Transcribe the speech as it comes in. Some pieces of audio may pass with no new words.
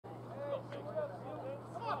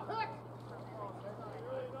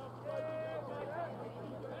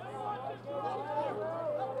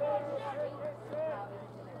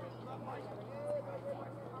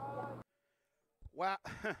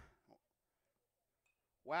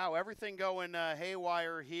Wow, everything going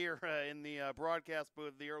haywire here in the broadcast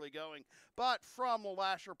booth, the early going. But from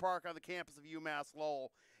Lasher Park on the campus of UMass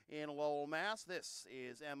Lowell in Lowell, Mass., this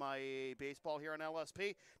is MIAA Baseball here on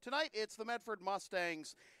LSP. Tonight, it's the Medford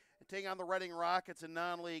Mustangs taking on the Reading Rockets in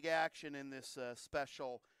non-league action in this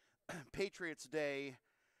special Patriots Day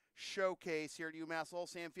showcase here at UMass Lowell.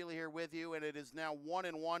 Sam Feely here with you, and it is now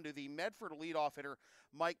 1-1 to the Medford leadoff hitter,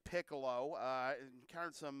 Mike Piccolo.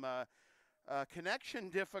 Encountered some connection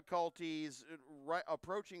difficulties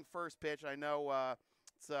approaching first pitch. I know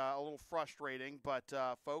it's a little frustrating, but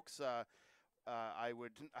folks, I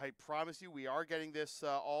promise you we are getting this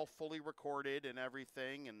all fully recorded and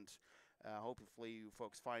everything, and hopefully you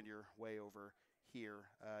folks find your way over here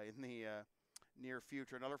in the near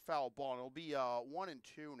future. Another foul ball, and it'll be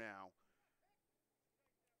 1-2 now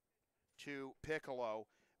to Piccolo.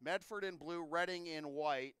 Medford in blue, Reading in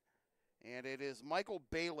white. And it is Michael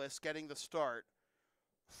Bayless getting the start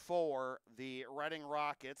for the Reading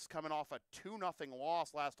Rockets, coming off a 2-0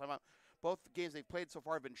 loss last time out. Both games they've played so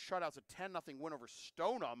far have been shutouts. A 10-0 win over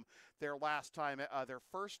Stoneham their last time, their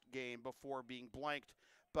first game before being blanked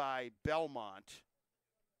by Belmont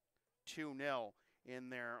 2-0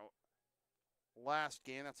 in their last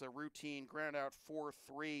game. That's a routine ground out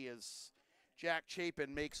 4-3 as Jack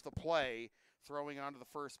Chapin makes the play, throwing onto the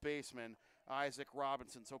first baseman, Isaac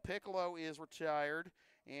Robinson. So Piccolo is retired,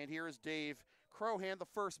 and here is Dave Crohan, the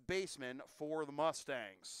first baseman for the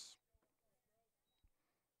Mustangs.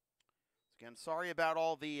 Again, sorry about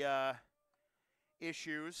all the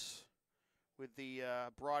issues with the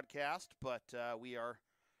broadcast, but we are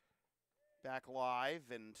back live,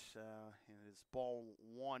 and it is ball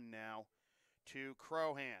one now to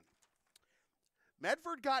Crohan.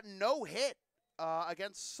 Medford got no hit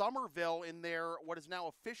against Somerville in their what is now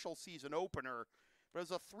official season opener, but it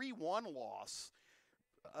was a 3-1 loss.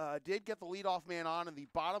 Did get the leadoff man on in the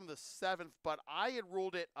bottom of the seventh, but I had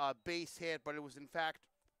ruled it a base hit, but it was in fact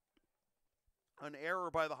an error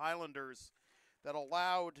by the Highlanders that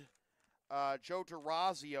allowed Joe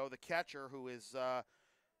DeRazio, the catcher, who is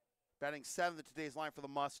batting seventh in today's line for the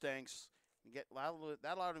Mustangs, that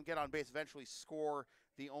allowed him to get on base, eventually score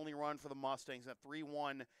the only run for the Mustangs, that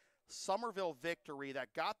 3-1 Somerville victory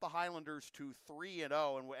that got the Highlanders to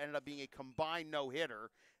 3-0 and ended up being a combined no-hitter,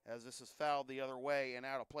 as this is fouled the other way and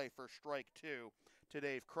out of play for strike two to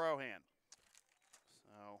Dave Crohan.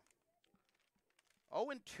 So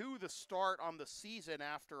 0-2 the start on the season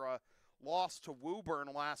after a loss to Woburn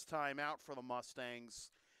last time out for the Mustangs,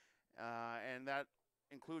 and that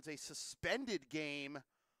includes a suspended game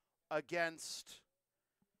against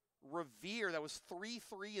Revere that was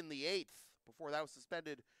 3-3 in the eighth. Before that was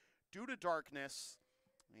suspended due to darkness,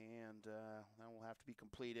 and that will have to be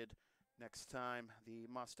completed next time the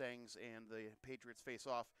Mustangs and the Patriots face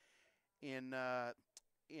off in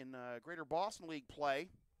Greater Boston League play.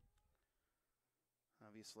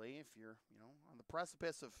 Obviously, if you're on the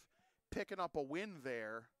precipice of picking up a win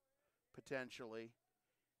there, potentially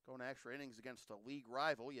going to extra innings against a league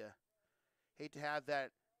rival, you hate to have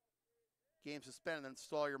that game suspended and then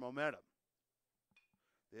stall your momentum.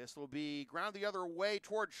 This will be ground the other way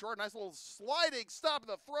toward short. Nice little sliding stop of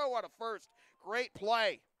the throw out of first. Great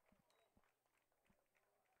play.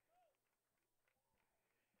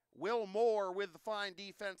 Will Moore with the fine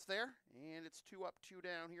defense there. And it's 2 up, 2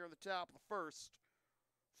 down here on the top of the first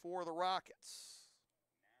for the Rockets.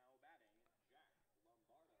 Now batting, Jack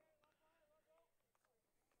Lombardo.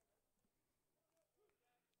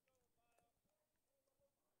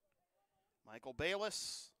 Michael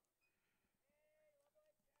Bayless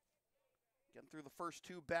getting through the first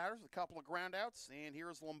two batters, a couple of groundouts, and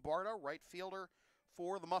here's Lombardo, right fielder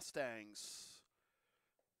for the Mustangs.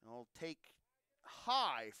 He'll take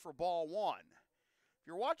high for ball one. If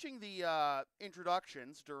you're watching the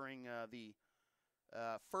introductions during the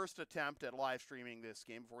first attempt at live streaming this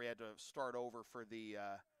game before we had to start over for the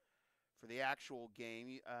actual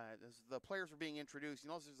game, as the players were being introduced, you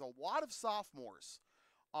notice there's a lot of sophomores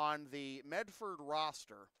on the Medford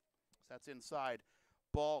roster. So that's inside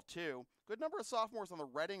ball two. Good number of sophomores on the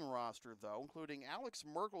Reading roster, though, including Alex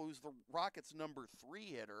Merkel, who's the Rockets' number 3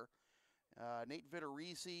 hitter, Nate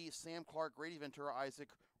Vittorisi, Sam Clark, Grady Ventura, Isaac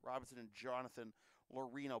Robinson, and Jonathan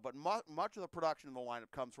Lorino. But much of the production in the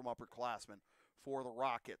lineup comes from upperclassmen for the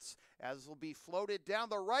Rockets, as will be floated down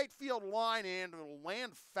the right field line and will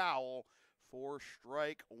land foul for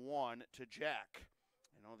strike one to Jack.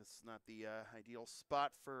 I know this is not the ideal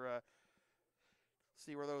spot for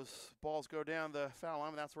see where those balls go down the foul line,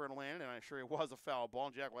 but that's where it landed, and I'm sure it was a foul ball,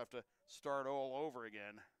 and Jack will have to start all over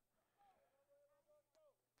again.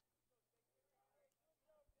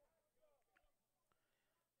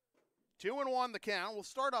 2-1 the count. We'll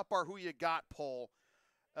start up our Who You Got poll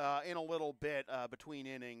in a little bit between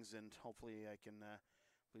innings, and hopefully I can,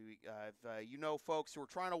 if you know folks who are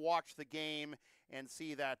trying to watch the game and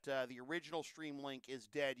see that the original stream link is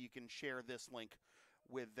dead, you can share this link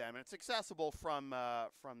with them. And it's accessible from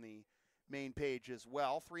the main page as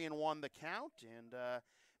well. 3-1 the count, and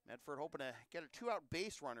Medford hoping to get a 2-out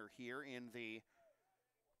base runner here in the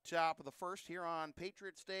top of the first here on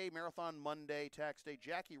Patriots Day, Marathon Monday, Tax Day,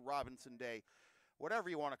 Jackie Robinson Day, whatever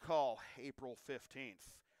you want to call April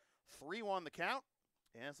 15th. 3-1 the count,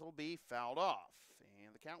 as it'll be fouled off,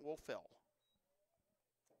 and the count will fill.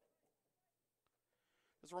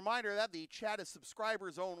 As a reminder that the chat is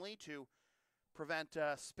subscribers only to prevent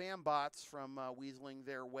spam bots from weaseling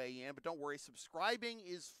their way in, but don't worry, subscribing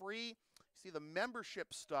is free. See the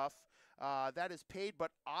membership stuff, that is paid but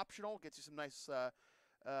optional, gets you some nice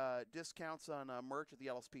discounts on merch at the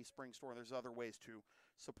LSP Spring Store, and there's other ways to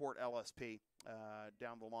support LSP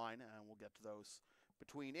down the line, and we'll get to those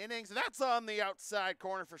between innings. And that's on the outside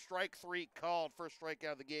corner for strike 3 called. First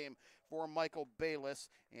strikeout of the game for Michael Bayless,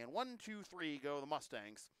 and 1-2-3 go the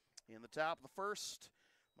Mustangs. In the top of the first,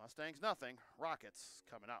 Mustangs nothing, Rockets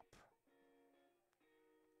coming up.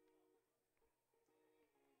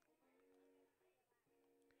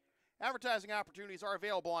 Advertising opportunities are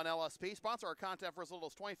available on LSP. Sponsor our content for as little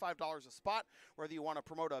as $25 a spot, whether you want to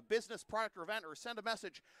promote a business, product, or event, or send a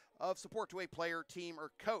message of support to a player, team, or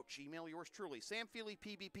coach. Email yours truly,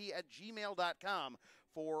 samfeelypbp@gmail.com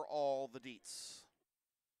for all the deets.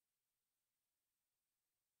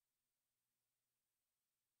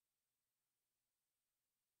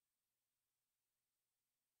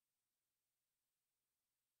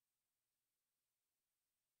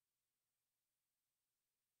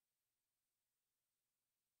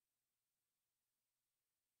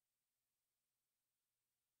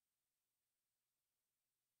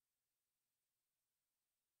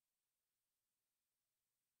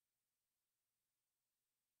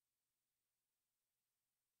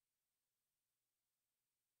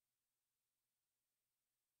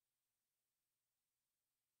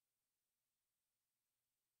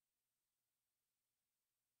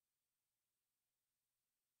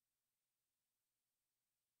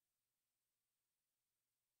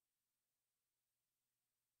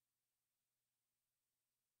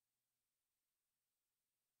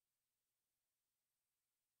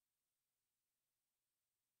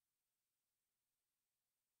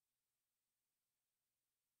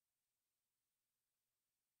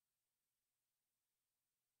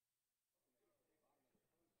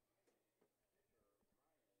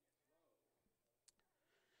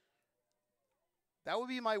 That would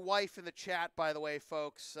be my wife in the chat, by the way,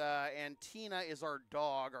 folks. And Tina is our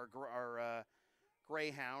dog, our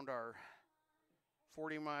greyhound, our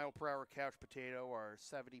 40-mile-per-hour couch potato, our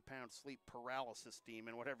 70-pound sleep paralysis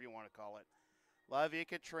demon, whatever you want to call it. Love you,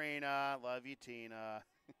 Katrina. Love you, Tina.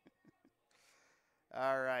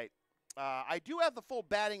 All right. I do have the full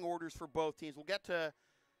batting orders for both teams. I'll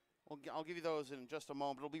give you those in just a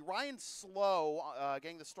moment. It'll be Ryan Slow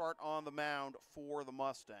getting the start on the mound for the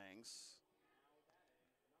Mustangs.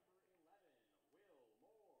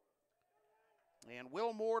 And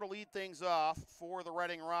Will Moore to lead things off for the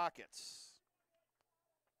Reading Rockets.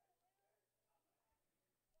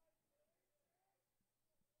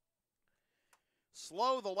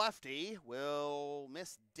 Slow, the lefty, will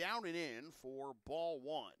miss down and in for ball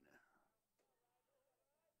 1.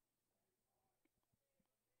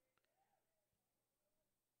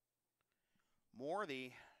 Moore,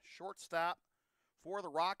 the shortstop for the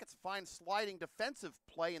Rockets, finds sliding defensive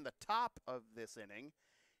play in the top of this inning.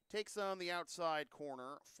 Takes on the outside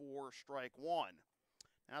corner for strike 1.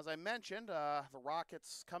 As I mentioned, the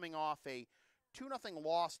Rockets coming off a 2-0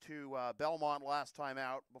 loss to Belmont last time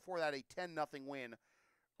out. Before that, a 10-0 win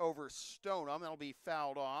over Stoneham. That'll be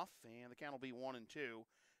fouled off, and the count will be 1-2 to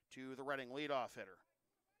the Reading leadoff hitter.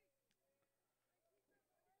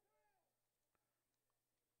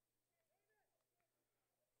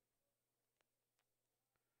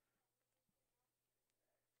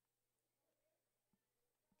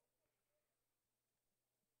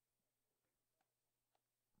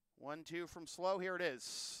 One, two from Slow. Here it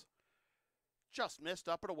is. Just missed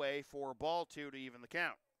up and away for ball 2 to even the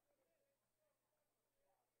count.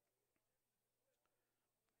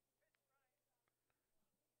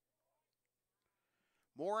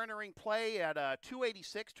 Moore entering play at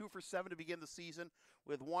 286, 2 for 7 to begin the season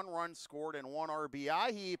with 1 run scored and 1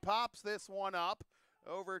 RBI. He pops this one up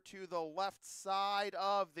over to the left side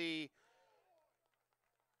of the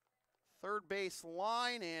third base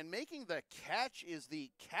line, and making the catch is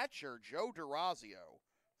the catcher, Joe DeRazio,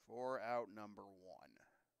 for out number 1.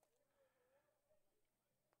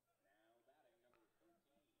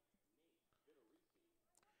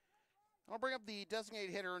 I'll bring up the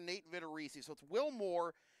designated hitter, Nate Vitorisi. So it's Will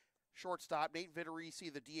Moore, shortstop, Nate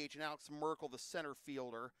Vitorisi, the DH, and Alex Merkel, the center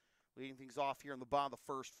fielder, leading things off here in the bottom of the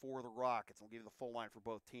first for the Rockets. I'll give you the full line for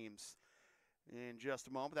both teams in just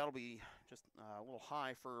a moment. That'll be just a little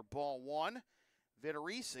high for ball one.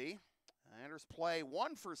 Vitorisi enters play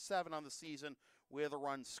 1 for 7 on the season with a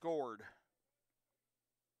run scored.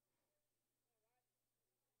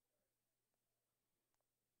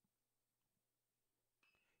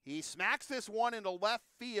 He smacks this one into left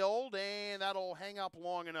field, and that'll hang up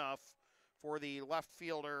long enough for the left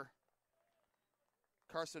fielder,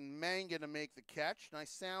 Carson Mangan, to make the catch. Nice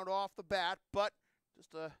sound off the bat, but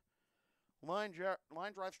just a line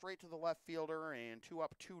drive straight to the left fielder, and 2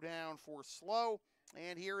 up, 2 down for slow.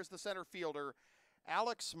 And here is the center fielder,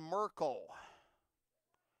 Alex Merkel.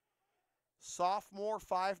 Sophomore,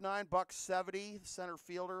 5'9", $170, center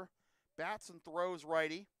fielder, bats and throws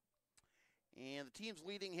righty. And the team's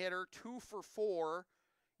leading hitter, 2 for 4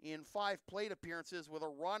 in 5 plate appearances with a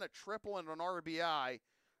run, a triple, and an RBI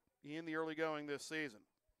in the early going this season.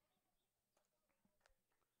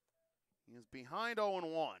 He is behind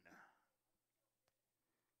 0-1.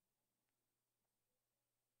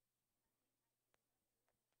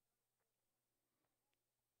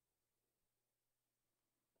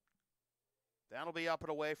 That'll be up and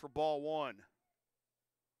away for ball one.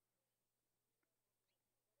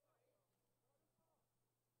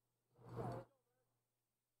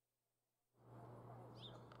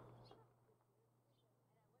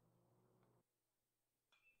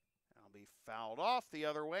 That'll be fouled off the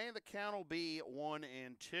other way. The count will be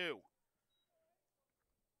 1-2.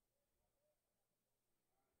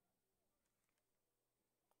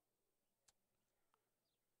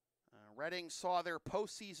 Reading saw their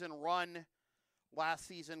postseason run last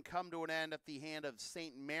season come to an end at the hand of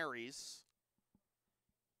St. Mary's.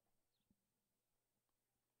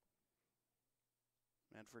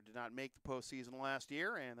 Medford did not make the postseason last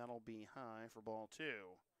year, and that'll be high for ball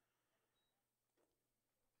two.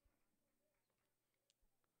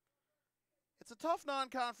 It's a tough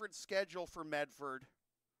non-conference schedule for Medford.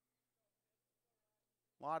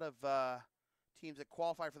 A lot of teams that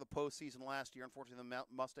qualified for the postseason last year. Unfortunately, the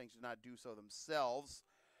Mustangs did not do so themselves.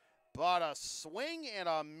 But a swing and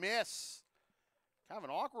a miss. Kind of an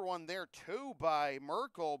awkward one there, too, by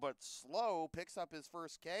Merkel, but Slow picks up his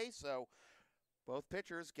first K. So both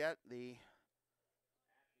pitchers get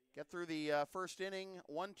through the first inning,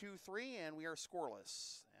 1, 2, 3, and we are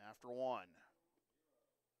scoreless after 1.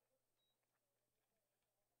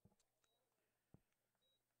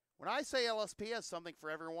 When I say LSP has something for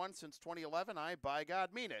everyone since 2011, I, by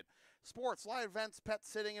God, mean it. Sports, live events, pet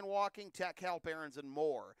sitting and walking, tech help, errands, and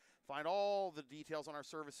more. Find all the details on our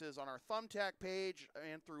services on our Thumbtack page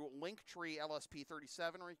and through Linktree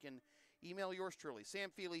LSP37, or you can email yours truly,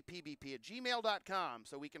 samfeelypbp@gmail.com,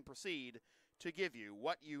 so we can proceed to give you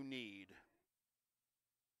what you need.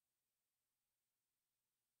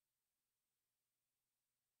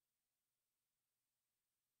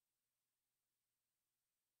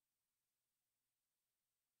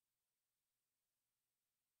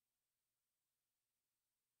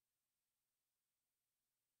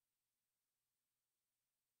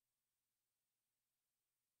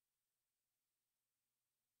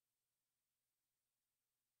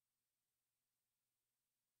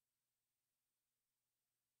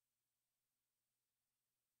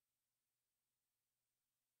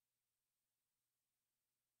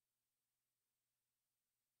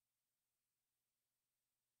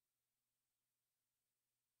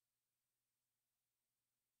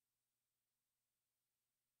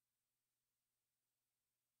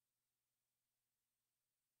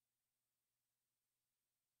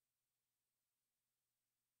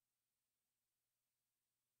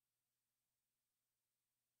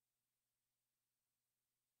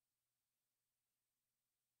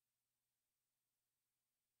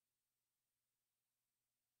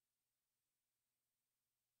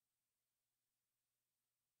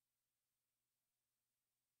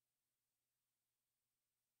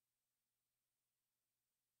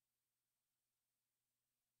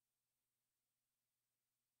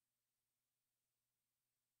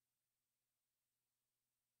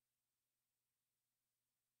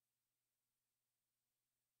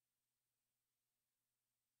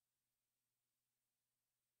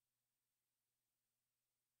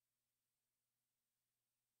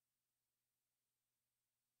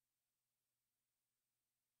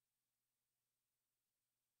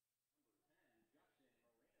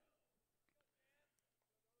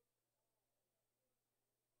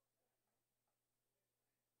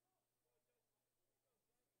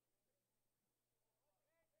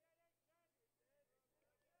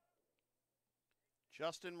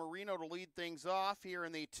 Justin Marino to lead things off here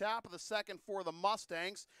in the top of the second for the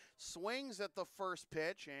Mustangs. Swings at the first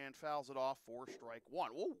pitch and fouls it off for strike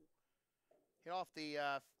one. Whoa. Hit off the,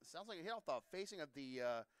 sounds like it hit off the facing of the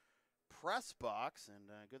press box, and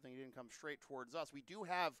good thing he didn't come straight towards us. We do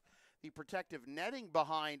have the protective netting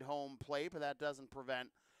behind home plate, but that doesn't prevent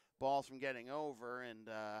balls from getting over. And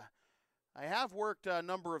I have worked a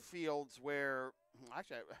number of fields where,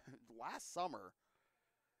 actually, last summer,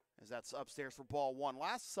 as that's upstairs for ball one.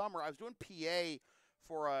 Last summer, I was doing PA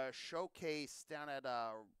for a showcase down at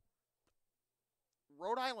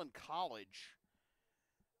Rhode Island College.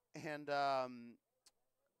 And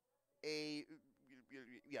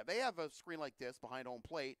they have a screen like this behind home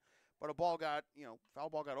plate, but a ball got, foul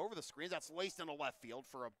ball got over the screen. That's laced into left field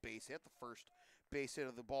for a base hit, the first base hit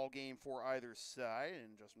of the ball game for either side,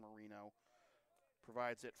 and Justin Marino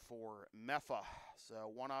provides it for Meffa.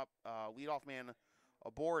 So one up, leadoff man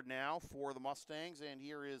aboard now for the Mustangs, and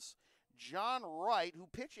here is John Wright, who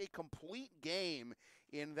pitched a complete game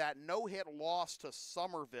in that no-hit loss to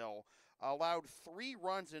Somerville. Allowed 3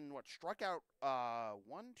 runs and struck out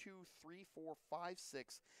 1, 2, 3, 4, 5,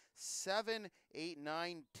 6, 7, 8,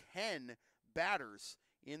 9, 10 batters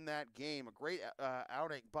in that game. A great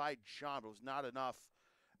outing by John, but it was not enough.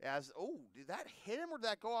 Did that hit him or did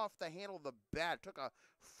that go off the handle of the bat? It took a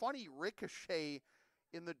funny ricochet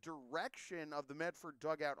in the direction of the Medford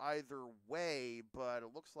dugout either way, but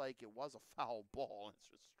it looks like it was a foul ball. It's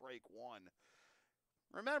just strike one.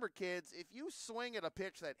 Remember, kids, if you swing at a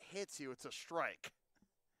pitch that hits you, it's a strike.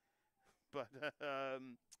 But,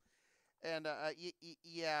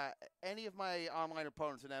 yeah, any of my online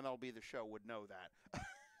opponents in MLB The Show would know that.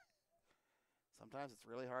 Sometimes it's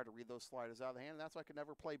really hard to read those sliders out of the hand, and that's why I could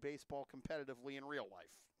never play baseball competitively in real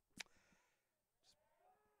life.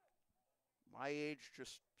 My age,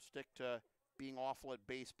 just stick to being awful at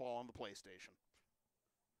baseball on the PlayStation.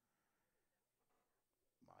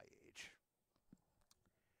 My age.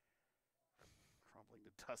 Crumbling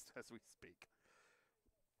to dust as we speak.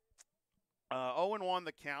 0-1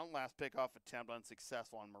 the count. Last pickoff attempt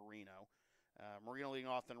unsuccessful on Marino. Marino leading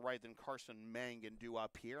off then right, then Carson Mangan due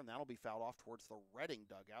up here, and that'll be fouled off towards the Reading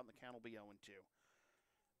dugout, and the count will be 0-2.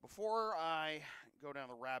 Before I go down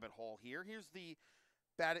the rabbit hole here, here's the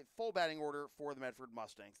full batting order for the Medford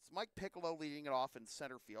Mustangs. It's Mike Piccolo leading it off in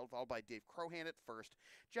center field, followed by Dave Crohan at first.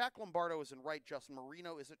 Jack Lombardo is in right. Justin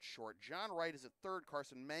Marino is at short. John Wright is at third.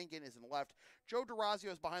 Carson Mangan is in left. Joe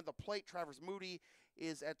DeRazio is behind the plate. Travers Moody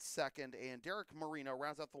is at second. And Derek Marino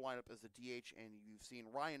rounds out the lineup as the DH. And you've seen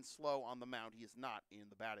Ryan Slow on the mound. He is not in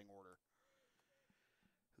the batting order.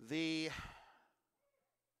 The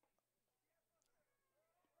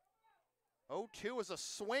 0-2 is a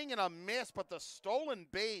swing and a miss, but the stolen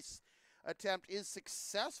base attempt is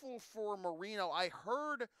successful for Marino. I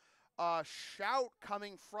heard a shout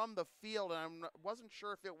coming from the field, and I wasn't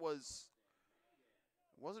sure if it was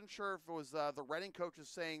the Reading coaches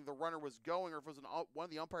saying the runner was going, or if it was one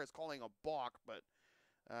of the umpires calling a balk. But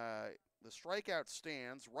the strikeout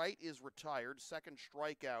stands. Wright is retired. Second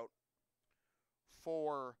strikeout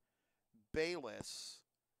for Bayless.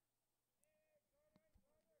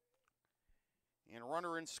 And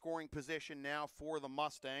runner in scoring position now for the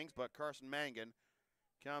Mustangs, but Carson Mangan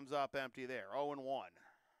comes up empty there, 0-1.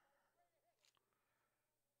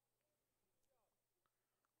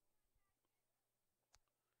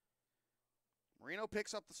 Marino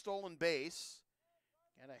picks up the stolen base.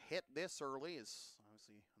 And a hit this early is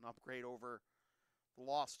obviously an upgrade over the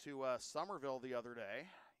loss to Somerville the other day.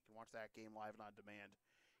 You can watch that game live and on demand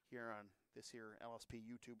here on this here LSP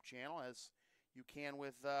YouTube channel, as you can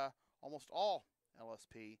with almost all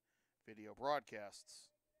LSP video broadcasts.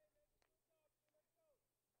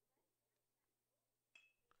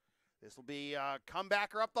 This will be a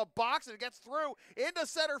comebacker up the box, and it gets through into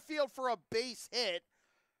center field for a base hit.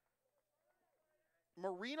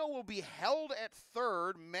 Marino will be held at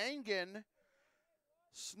third. Mangan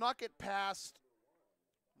snuck it past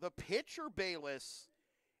the pitcher Bayless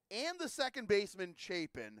and the second baseman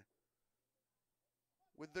Chapin,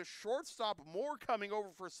 with the shortstop Moore coming over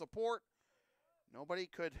for support. Nobody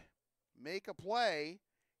could make a play,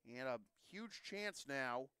 and a huge chance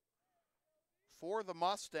now for the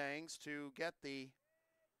Mustangs to get the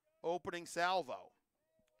opening salvo.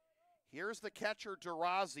 Here's the catcher,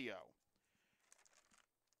 DeRazio.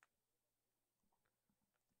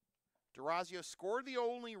 DeRazio scored the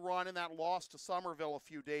only run in that loss to Somerville a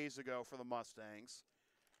few days ago for the Mustangs,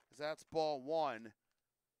 as that's ball one.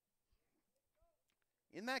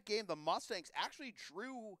 In that game, the Mustangs actually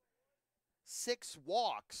drew 6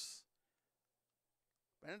 walks,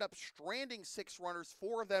 ended up stranding 6 runners,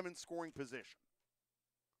 4 of them in scoring position.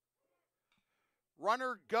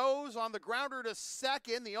 Runner goes on the grounder to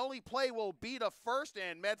second. The only play will be to first,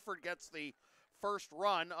 and Medford gets the first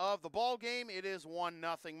run of the ball game. It is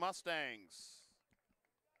 1-0 Mustangs.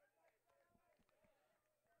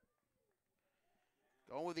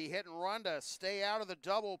 Going with the hit and run to stay out of the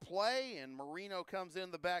double play, and Marino comes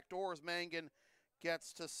in the back door as Mangan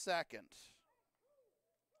gets to second.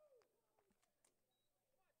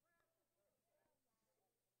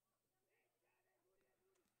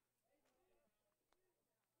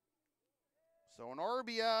 So an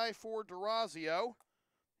RBI for Durazio.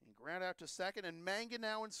 And ground out to second, and Mangan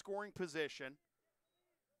now in scoring position.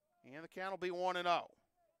 And the count will be 1-0.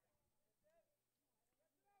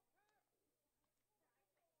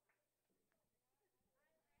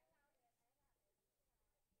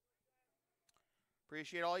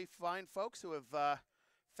 Appreciate all you fine folks who have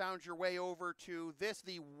found your way over to this,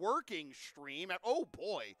 the working stream. Oh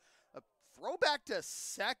boy, a throwback to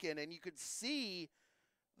second, and you could see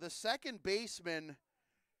the second baseman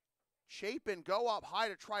Chapin go up high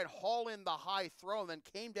to try and haul in the high throw, and then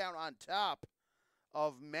came down on top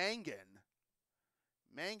of Mangan.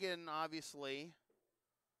 Mangan, obviously,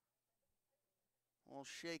 a little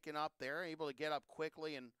shaken up there, able to get up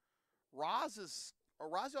quickly, and Razio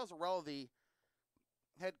Azarello, the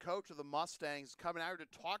head coach of the Mustangs, coming out to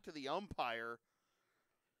talk to the umpire.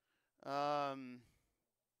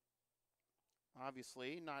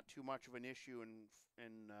 Obviously, not too much of an issue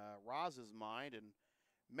in Raz's mind, and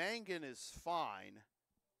Mangan is fine.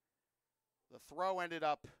 The throw ended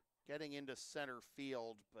up getting into center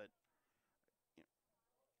field, but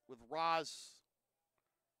with Raz,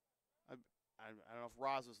 I don't know if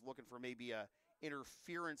Raz was looking for maybe a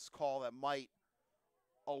interference call that might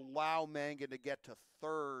allow Mangan to get to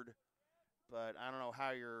third, but I don't know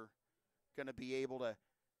how you're going to be able to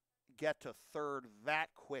get to third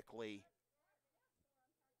that quickly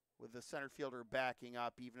with the center fielder backing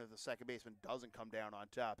up, even if the second baseman doesn't come down on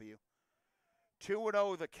top of you.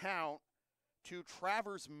 2-0 the count to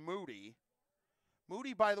Travers Moody.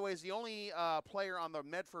 Moody, by the way, is the only player on the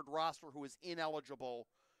Medford roster who is ineligible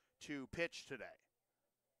to pitch today.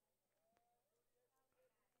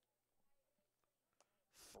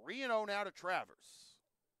 3-0 now to Travers.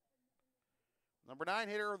 Number 9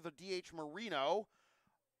 hitter of the DH Marino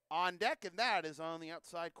on deck, and that is on the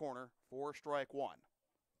outside corner for strike one.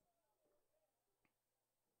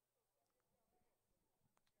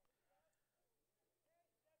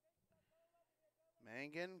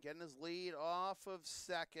 Mangan getting his lead off of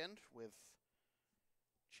second with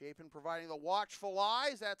Chapin providing the watchful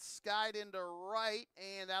eyes. That's skied into right,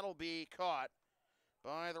 and that'll be caught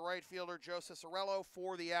by the right fielder, Joe Cicerello,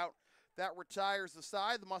 for the out. That retires the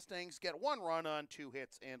side. The Mustangs get one run on 2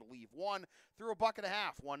 hits and leave one through a buck and a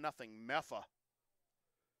half. 1-0 Meffa.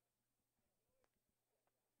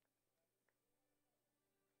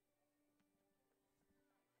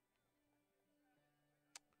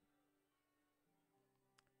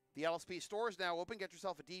 The LSP store is now open. Get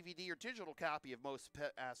yourself a DVD or digital copy of most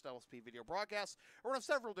past LSP video broadcasts, or one of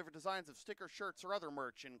several different designs of stickers, shirts, or other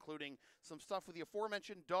merch, including some stuff with the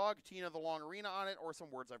aforementioned dog, Tina the Long Arena, on it, or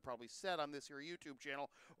some words I've probably said on this here YouTube channel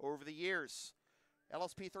over the years.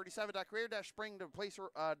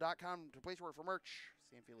 LSP37.creator-spring.com to place order for merch.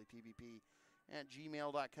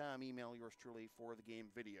 SamFeelyPVP@gmail.com. Email yours truly for the game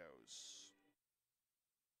videos.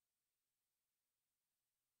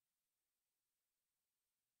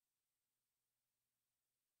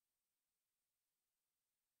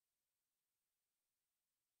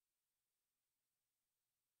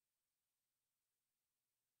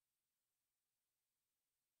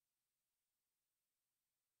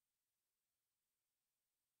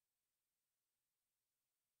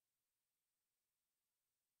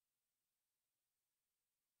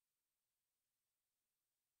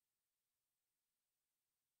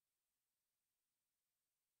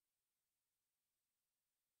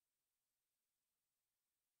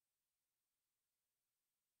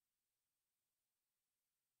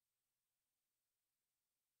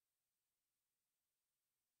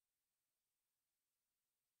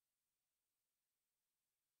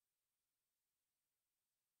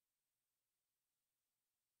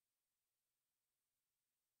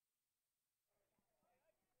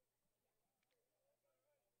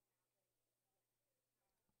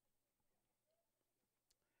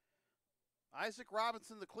 Isaac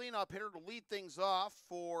Robinson, the cleanup hitter, to lead things off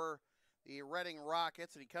for the Reading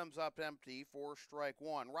Rockets, and he comes up empty for strike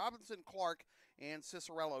one. Robinson, Clark, and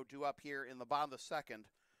Cicerello due up here in the bottom of the second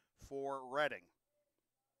for Reading.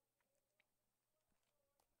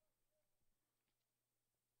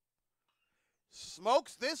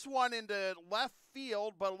 Smokes this one into left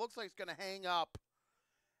field, but it looks like it's going to hang up.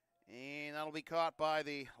 And that'll be caught by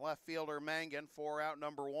the left fielder Mangan for out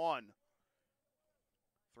number 1.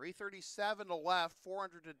 337 to left,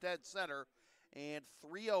 400 to dead center, and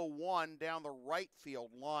 301 down the right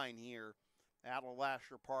field line here at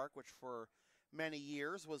Lasher Park, which for many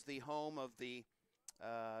years was the home of the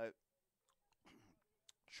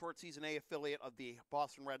short season A affiliate of the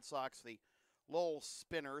Boston Red Sox, the Lowell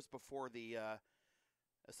Spinners, before the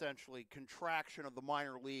essentially contraction of the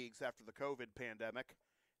minor leagues after the COVID pandemic.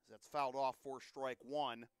 That's fouled off for strike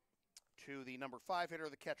 1 to the number 5 hitter,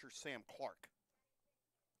 the catcher Sam Clark.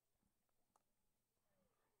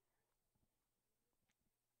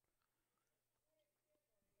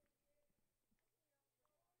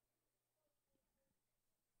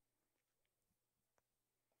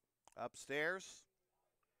 Upstairs,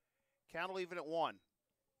 count will even at 1.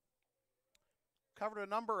 Covered a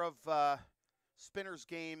number of Spinners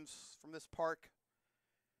games from this park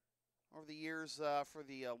over the years for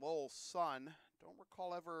the Lowell Sun. Don't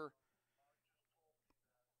recall ever,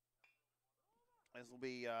 as will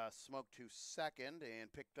be smoked to second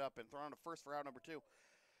and picked up and thrown to first for out number 2.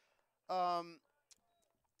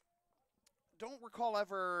 Don't recall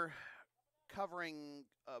ever covering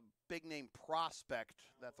a big name prospect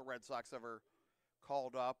that the Red Sox ever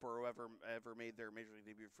called up or whoever ever made their major league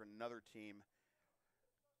debut for another team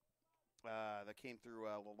that came through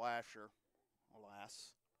Lasher,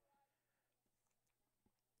 alas.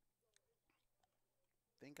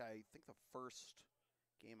 I think the first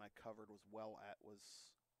game I covered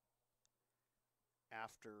was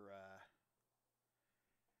after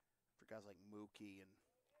guys like Mookie and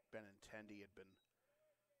Benintendi had been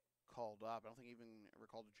called up. I don't think even ever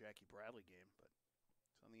called a Jackie Bradley game, but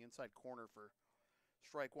it's on the inside corner for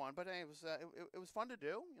strike 1. But it was fun to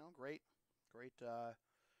do. You know, great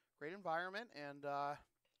environment. And I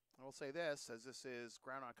will say this, as this is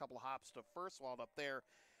ground on a couple of hops to first, walled up there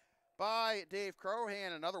by Dave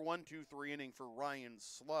Crohan. Another 1-2-3 inning for Ryan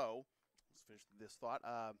Slow. Let's finish this thought.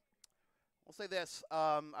 I'll say this.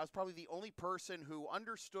 I was probably the only person who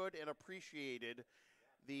understood and appreciated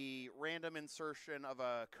the random insertion of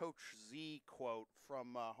a Coach Z quote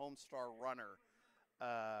from Homestar Runner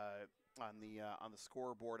on the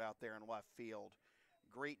scoreboard out there in left field.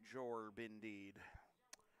 Great job indeed.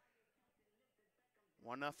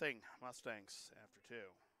 1-0 Mustangs after 2.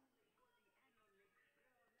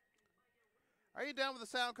 Are you down with a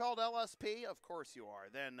sound called LSP? Of course you are.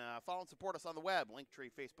 Then follow and support us on the web. Linktree,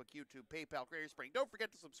 Facebook, YouTube, PayPal, Creator Spring. Don't forget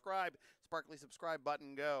to subscribe. Sparkly subscribe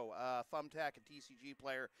button, go. Thumbtack and TCG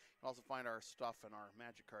player. You can also find our stuff and our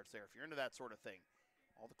magic cards there if you're into that sort of thing.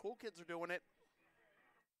 All the cool kids are doing it.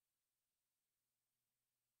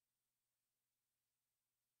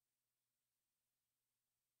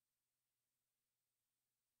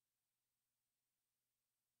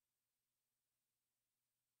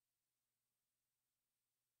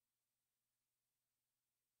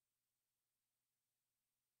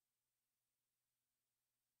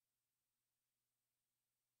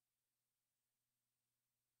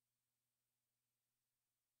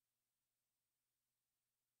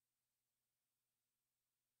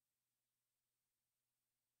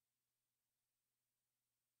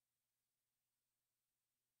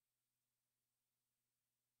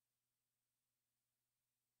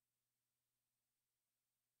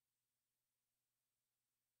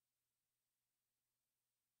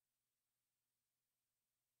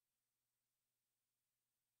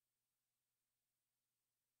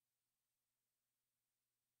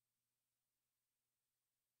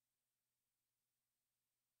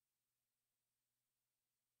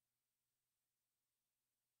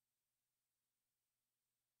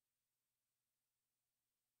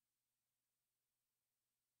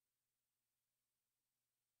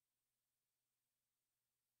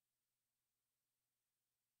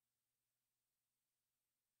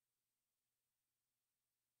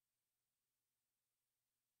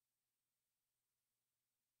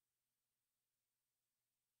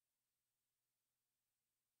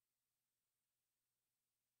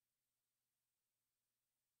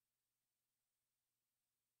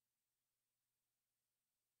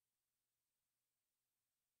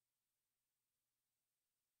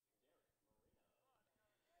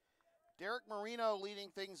 Derek Marino leading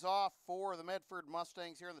things off for the Medford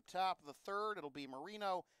Mustangs here in the top of the third. It'll be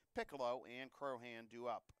Marino, Piccolo, and Crohan due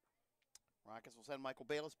up. Rockets will send Michael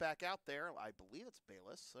Bayless back out there. I believe it's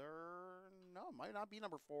Bayless. Or no, it might not be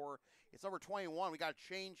number 4. It's number 21. We got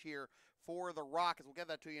a change here for the Rockets. We'll get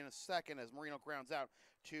that to you in a second as Marino grounds out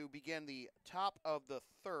to begin the top of the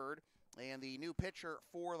third. And the new pitcher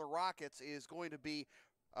for the Rockets is going to be,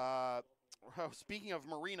 speaking of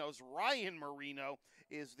Marinos, Ryan Marino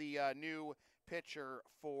is the new pitcher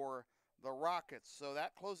for the Rockets. So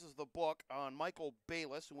that closes the book on Michael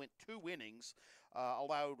Bayless, who went 2 innings,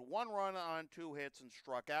 allowed 1 run on 2 hits, and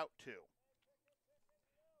struck out 2.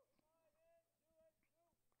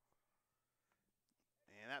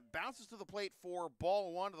 And that bounces to the plate for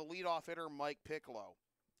ball 1 to the leadoff hitter, Mike Piccolo.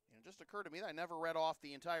 And it just occurred to me that I never read off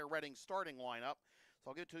the entire Reading starting lineup, so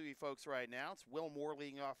I'll give it to you folks right now. It's Will Moore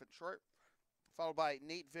leading off at short, followed by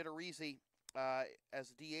Nate Viterizzi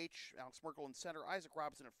as DH, Alex Merkel in center, Isaac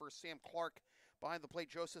Robinson at first, Sam Clark behind the plate,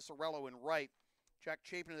 Joe Cicerello in right, Jack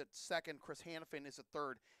Chapin at second, Chris Hannafin is at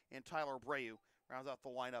third, and Tyler Abreu rounds out the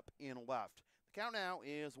lineup in left. The count now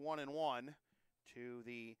is 1-1 to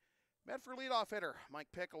the Medford leadoff hitter, Mike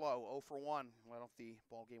Piccolo, 0 for 1, led off the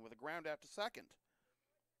ball game with a ground out to second.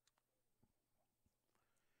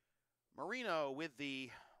 Marino with the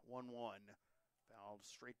 1-1. Fouled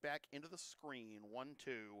straight back into the screen,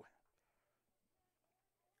 1-2.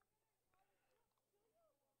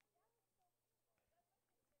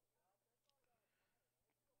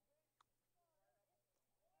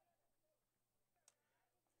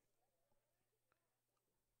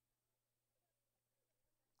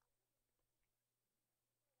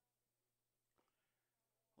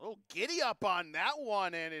 A little giddy up on that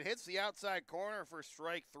one, and it hits the outside corner for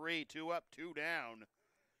strike 3. 2 up, 2 down.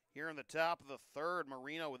 Here in the top of the third,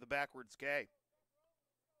 Marino with the backwards K.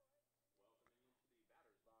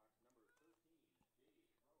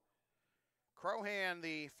 Crohan,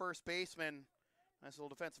 the first baseman, nice little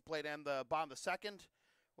defensive play to end the bottom of the second.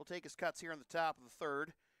 Will take his cuts here in the top of the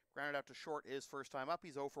third. Grounded out to short his first time up.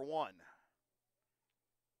 He's 0 for 1.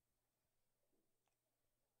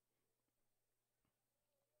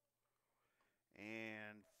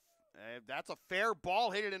 And that's a fair ball,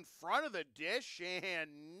 hit it in front of the dish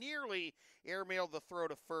and nearly airmailed the throw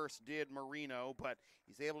to first, did Marino, but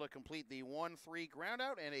he's able to complete the 1-3 ground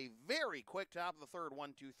out and a very quick top of the third,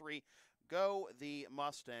 1-2-3. Go the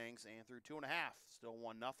Mustangs, and through 2.5, still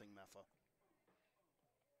 1-0 Meffa.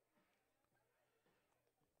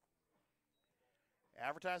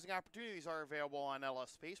 Advertising opportunities are available on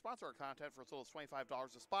LSP. Sponsor our content for as little as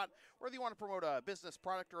 $25 a spot, whether you want to promote a business,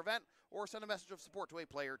 product, or event, or send a message of support to a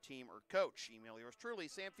player, team, or coach. Email yours truly,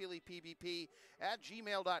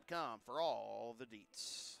 samfeelypbp@gmail.com for all the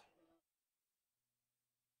deets.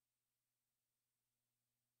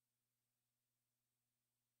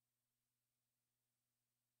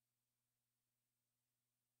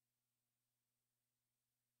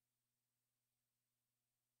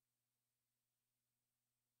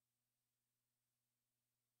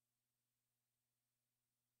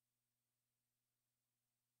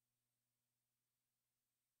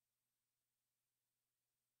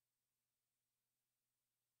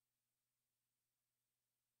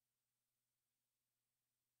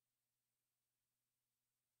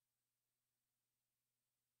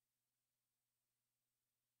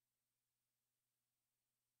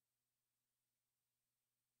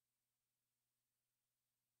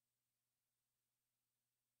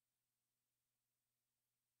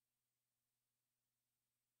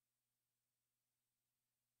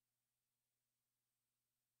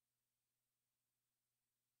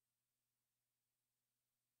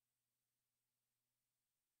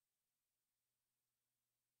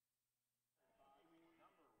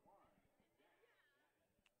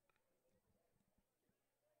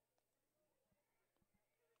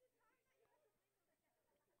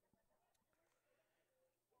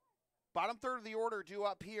 Bottom third of the order due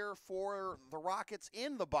up here for the Rockets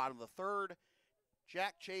in the bottom of the third.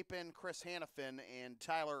 Jack Chapin, Chris Hannafin, and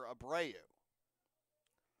Tyler Abreu.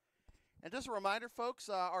 And just a reminder, folks,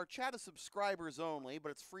 our chat is subscribers only,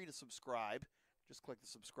 but it's free to subscribe. Just click the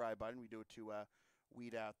subscribe button. We do it to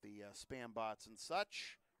weed out the spam bots and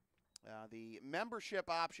such. The membership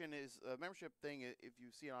option is a membership thing. If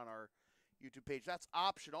you see it on our YouTube page, that's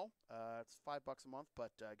optional. It's $5 a month,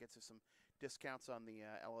 but gets you some discounts on the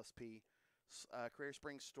LSP Creator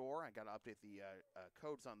Springs store. I got to update the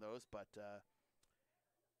codes on those, but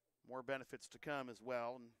more benefits to come as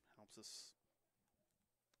well, and helps us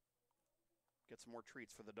get some more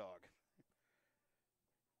treats for the dog.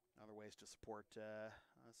 Other ways to support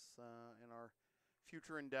us in our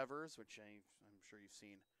future endeavors, which I'm sure you've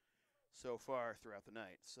seen so far throughout the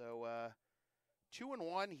night. So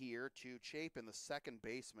 2-1 here to Chapin, the second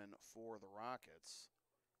baseman for the Rockets.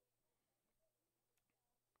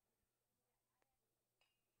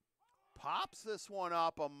 Pops this one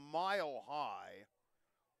up a mile high.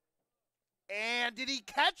 And did he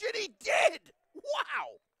catch it? He did!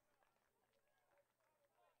 Wow!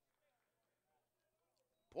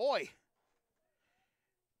 Boy,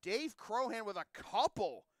 Dave Crohan with a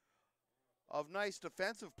couple of nice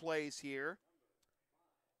defensive plays here.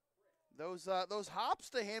 Those hops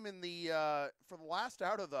to him in the for the last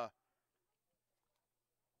out of the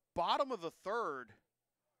bottom of the third.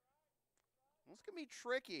 This can be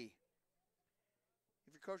tricky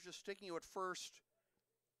if your coach is sticking you at first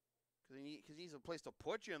because he needs a place to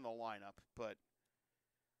put you in the lineup. But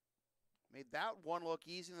made that one look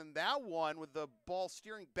easy, and then that one with the ball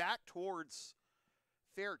steering back towards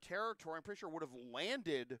fair territory. I'm pretty sure would have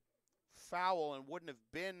landed foul and wouldn't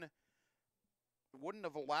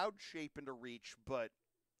have allowed Chapin to reach, but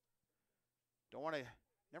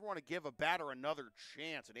never want to give a batter another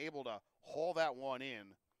chance, and able to haul that one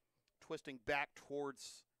in, twisting back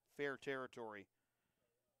towards fair territory.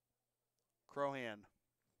 Crohan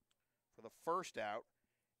for the first out,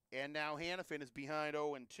 and now Hannafin is behind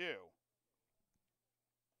 0-2.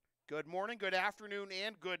 Good morning, good afternoon,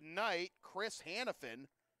 and good night. Chris Hannafin,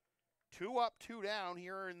 2 up, 2 down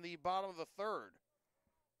here in the bottom of the third.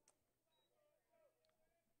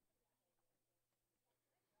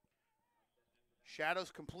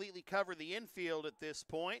 Shadows completely cover the infield at this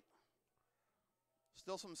point.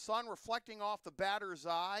 Still some sun reflecting off the batter's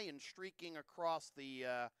eye and streaking across the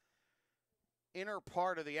inner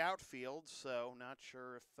part of the outfield, so not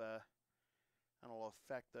sure if that'll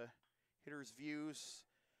affect the hitter's views.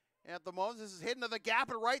 At the moment, this is hit into the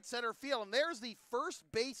gap in right center field, and there's the first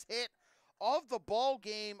base hit of the ball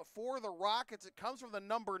game for the Rockets. It comes from the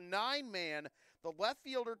number 9 man, the left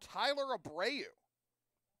fielder Tyler Abreu.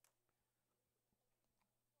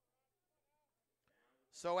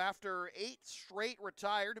 So after 8 straight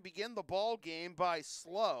retired to begin the ball game by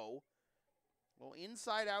Slow, little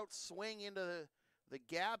inside-out swing into the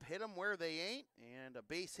gap, hit them where they ain't, and a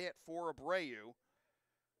base hit for Abreu.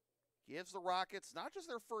 Gives the Rockets not just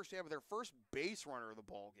their first hit, but their first base runner of the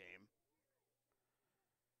ball game.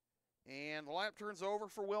 And the lineup turns over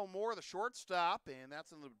for Will Moore, the shortstop, and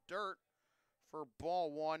that's in the dirt for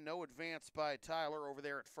ball 1. No advance by Tyler over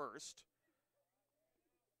there at first.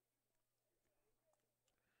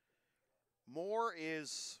 Moore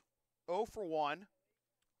is 0 for 1,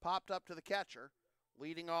 popped up to the catcher,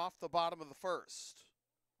 leading off the bottom of the first.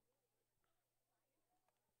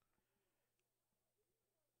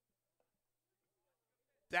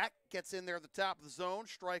 That gets in there at the top of the zone,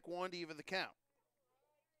 strike 1 to even the count.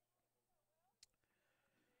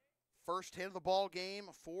 First hit of the ball game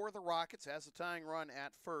for the Rockets has a tying run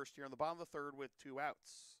at first here in the bottom of the third with 2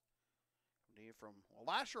 outs. Coming from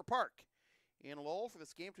Lasher Park in Lowell for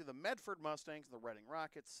this game to the Medford Mustangs and the Reading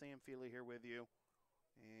Rockets. Sam Feely here with you.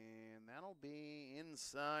 And that'll be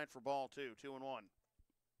inside for ball 2, 2-1.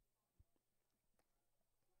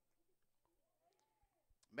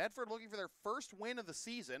 Medford looking for their first win of the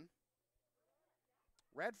season.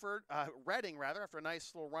 Reading, after a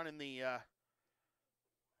nice little run in the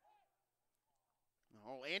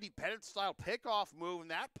Andy Pettit-style pickoff move,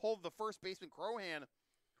 and that pulled the first baseman Crohan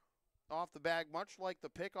off the bag, much like the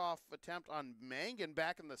pickoff attempt on Mangan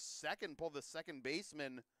back in the second, pulled the second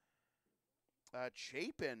baseman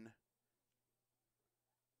Chapin,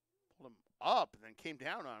 pulled him up and then came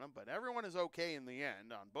down on him, but everyone is okay in the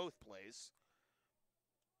end on both plays.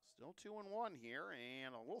 Still 2-1 here,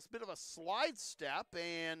 and a little bit of a slide step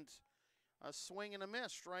and a swing and a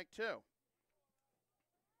miss, strike 2.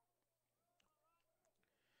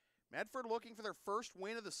 Medford looking for their first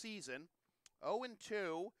win of the season,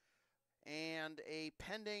 0-2, and a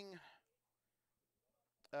pending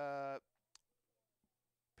a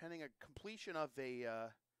completion of a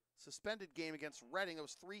suspended game against Reading. It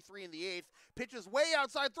was 3-3 in the 8th. Pitches way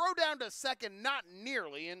outside, throw down to second, not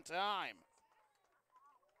nearly in time.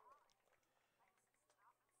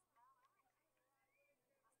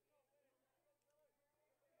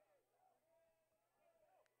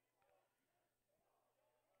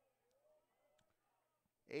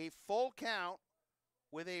 A full count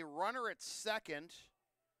with a runner at second.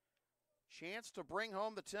 Chance to bring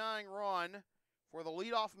home the tying run for the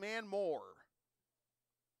leadoff man, Moore.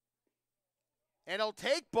 And he'll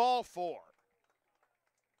take ball 4.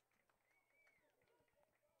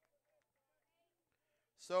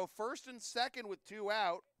 So first and second with 2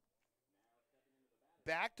 out.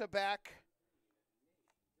 Back-to-back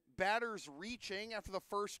batters reaching after the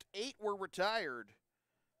first 8 were retired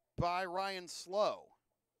by Ryan Slow.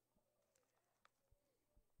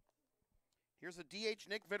 Here's the DH,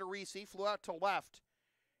 Nick Vitorisi, flew out to left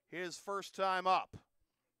his first time up.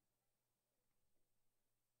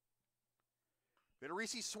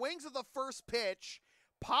 Vitorisi swings at the first pitch,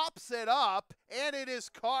 pops it up, and it is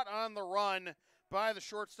caught on the run by the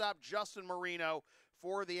shortstop, Justin Marino,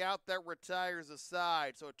 for the out that retires the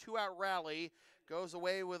side. So a 2-out rally goes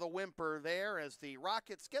away with a whimper there as the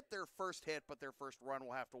Rockets get their first hit, but their first run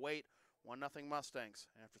will have to wait. 1-0 Mustangs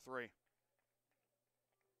after 3.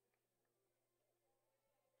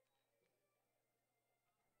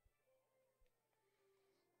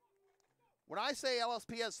 When I say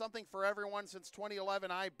LSP has something for everyone since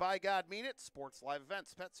 2011, I, by God, mean it. Sports, live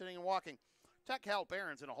events, pet sitting and walking, tech help,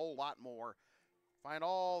 errands, and a whole lot more. Find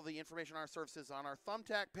all the information on our services on our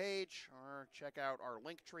Thumbtack page, or check out our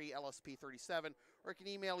Linktree, LSP37, or you can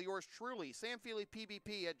email yours truly,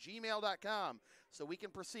 samfeelypbp@gmail.com, so we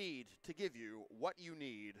can proceed to give you what you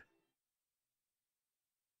need.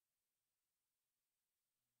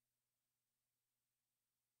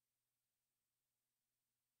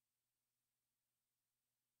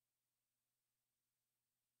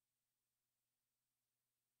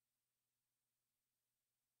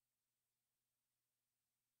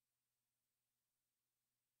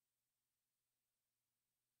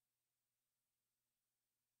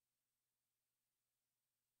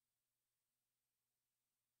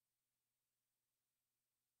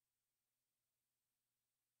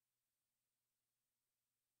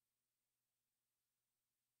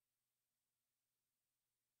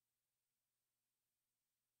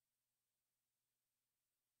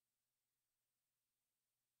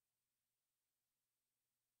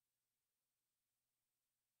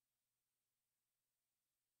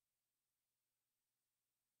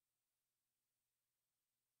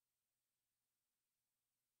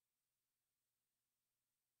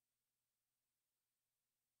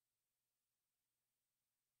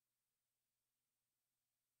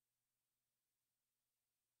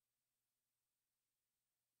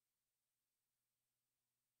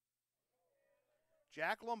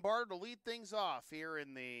 Jack Lombardo to lead things off here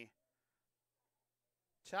in the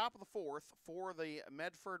top of the fourth for the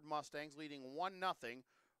Medford Mustangs, leading 1-0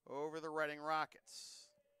 over the Reading Rockets.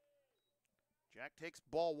 Jack takes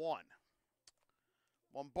ball one.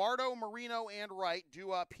 Lombardo, Marino, and Wright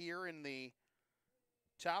due up here in the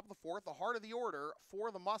top of the fourth, the heart of the order for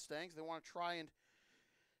the Mustangs. They want to try and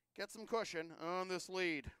get some cushion on this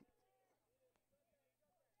lead.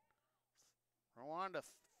 Throw on to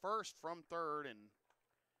first from third, and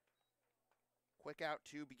quick out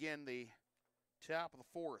to begin the top of the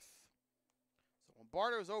fourth. So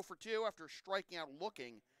Lombardo's 0 for 2 after striking out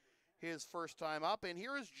looking his first time up. And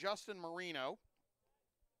here is Justin Marino.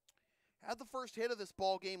 Had the first hit of this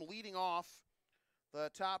ball game leading off the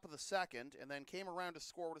top of the second, and then came around to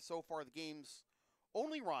score what is so far the game's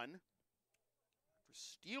only run for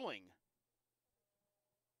stealing.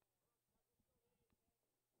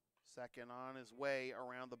 Second on his way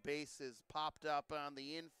around the bases, popped up on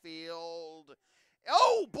the infield.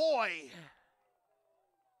 Oh, boy!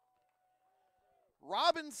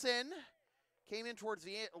 Robinson came in towards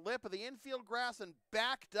the lip of the infield grass and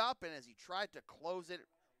backed up, and as he tried to close it,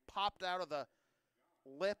 popped out of the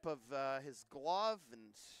lip of his glove,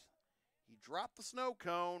 and he dropped the snow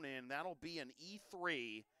cone, and that'll be an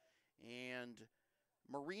E3. And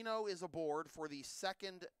Marino is aboard for the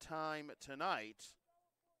second time tonight.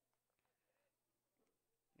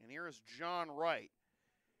 And here is John Wright.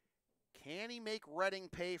 Can he make Reading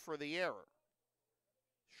pay for the error?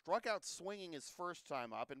 Struck out swinging his first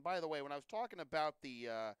time up. And by the way, when I was talking about the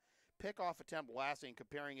pickoff attempt last inning,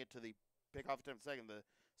 comparing it to the pickoff attempt second, the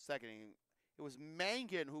second inning, it was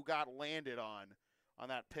Mangan who got landed on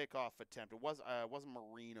that pickoff attempt. It wasn't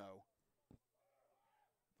Marino. If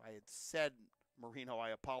I had said Marino, I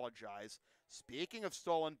apologize. Speaking of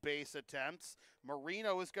stolen base attempts,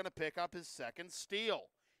 Marino is going to pick up his second steal.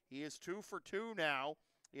 He is 2 for 2 now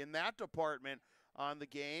in that department on the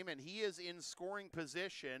game, and he is in scoring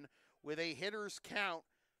position with a hitter's count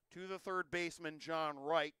to the third baseman, John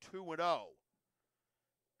Wright, 2-0.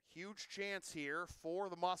 Huge chance here for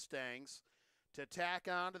the Mustangs to tack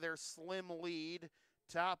on to their slim lead,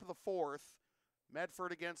 top of the fourth.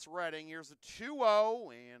 Medford against Reading. Here's a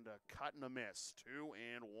 2-0 and a cut and a miss,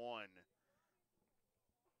 2-1.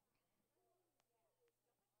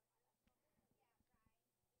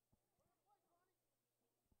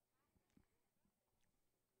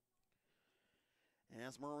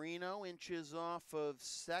 As Marino inches off of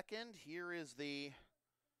second, here is the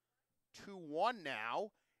 2-1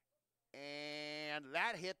 now. And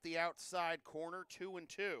that hit the outside corner,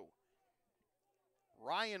 2-2.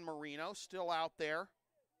 Ryan Marino still out there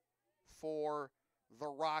for the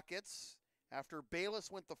Rockets after Bayless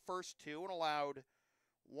went the first two and allowed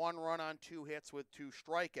 1 run on 2 hits with 2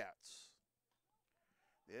 strikeouts.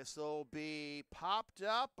 This will be popped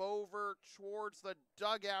up over towards the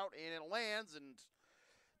dugout, and it lands, and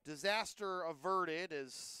disaster averted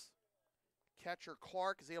as catcher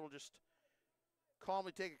Clark is able to just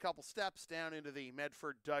calmly take a couple steps down into the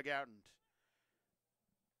Medford dugout and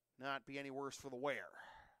not be any worse for the wear.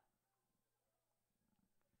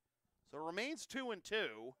 So it remains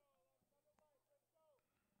 2-2.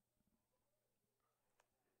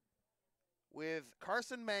 with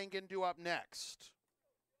Carson Mangan due up next.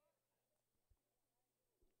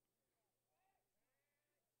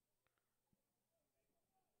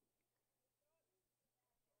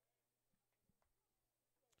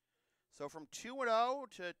 So from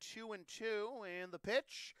 2-0 to 2-2, and the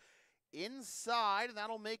pitch inside, and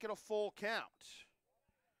that'll make it a full count.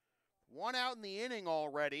 One out in the inning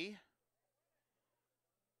already.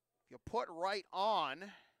 If you put right on,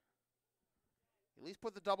 at least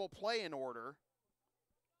put the double play in order.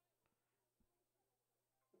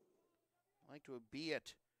 I'd like to be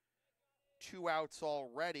at 2 outs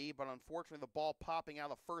already, but unfortunately the ball popping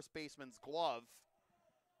out of the first baseman's glove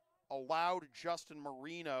allowed Justin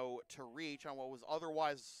Marino to reach on what was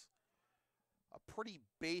otherwise a pretty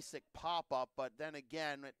basic pop-up, but then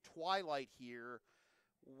again, at twilight here,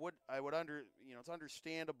 it's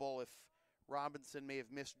understandable if Robinson may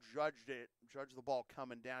have misjudged it, judged the ball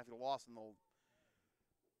coming down if he lost in the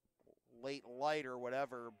late light or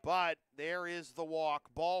whatever. But there is the walk.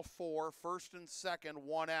 Ball 4, first and second,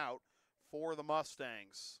 1 out for the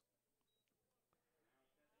Mustangs.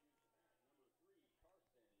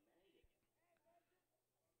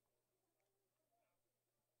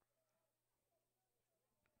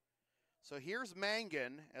 So here's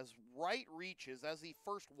Mangan as right reaches as the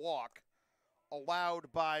first walk allowed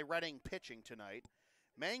by Reading pitching tonight.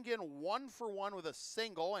 Mangan 1 for 1 with a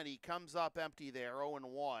single, and he comes up empty there,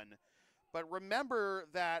 0-1. But remember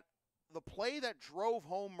that the play that drove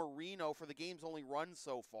home Marino for the game's only run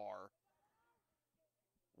so far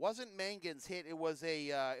wasn't Mangan's hit. It was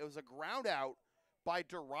a ground out by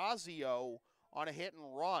D'Orazio on a hit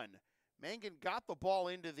and run. Mangan got the ball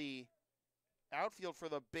into the outfield for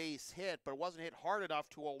the base hit, but it wasn't hit hard enough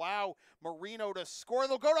to allow Marino to score.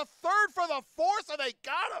 They'll go to third for the fourth, and they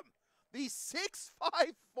got him. The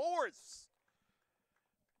 6-5 force.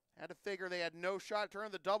 Had to figure they had no shot to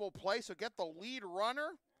turn the double play, so get the lead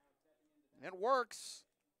runner. It works.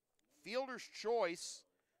 Fielder's choice,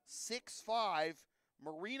 6-5.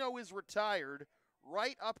 Marino is retired,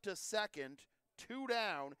 right up to second, 2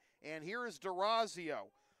 down, and here is D'Orazio.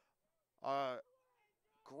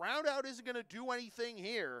 Ground out isn't going to do anything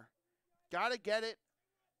here. Got to get it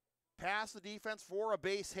past the defense for a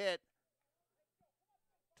base hit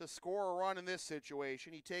to score a run in this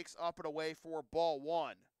situation. He takes up and away for ball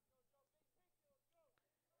 1.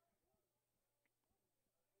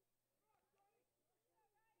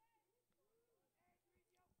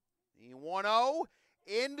 The 1-0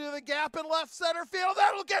 into the gap in left center field.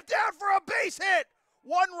 That'll get down for a base hit.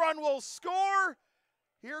 1 run will score.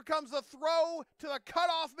 Here comes the throw to the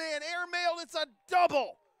cutoff man, airmailed. It's a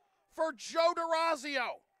double for Joe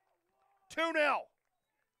D'Orazio. 2-0.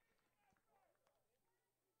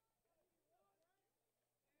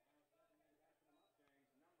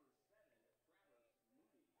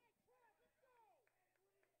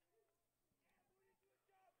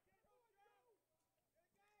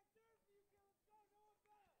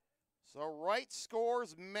 So Wright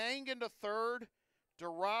scores, Mangan to third.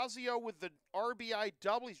 D'Orazio with the RBI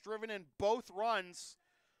double. He's driven in both runs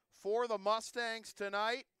for the Mustangs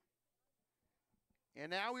tonight. And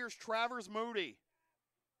now here's Travers Moody.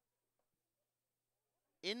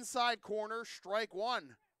 Inside corner, strike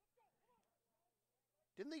 1.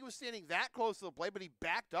 Didn't think he was standing that close to the plate, but he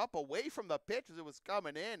backed up away from the pitch as it was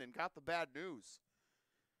coming in and got the bad news.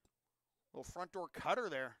 Little front door cutter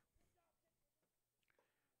there.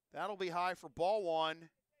 That'll be high for ball 1.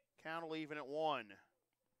 Count will even at 1.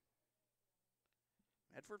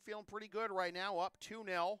 Medford feeling pretty good right now, up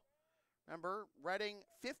 2-0. Remember, Reading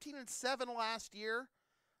 15-7 last year.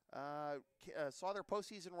 Saw their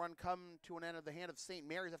postseason run come to an end at the hand of St.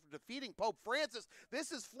 Mary's after defeating Pope Francis.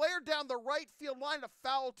 This is flared down the right field line to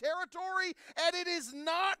foul territory, and it is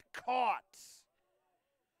not caught.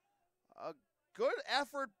 A good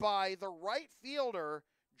effort by the right fielder,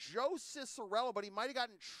 Joe Cicerello, but he might have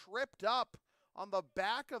gotten tripped up on the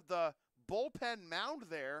back of the bullpen mound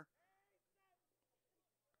there.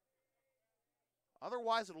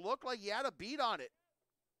 Otherwise, it looked like he had a beat on it.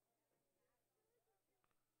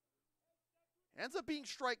 Ends up being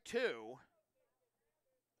strike 2.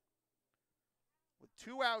 With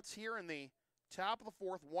 2 outs here in the top of the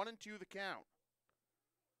fourth, 1-2 the count.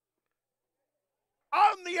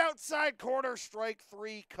 On the outside corner, strike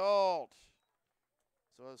 3 called.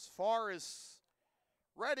 So as far as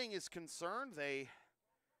Reading is concerned, they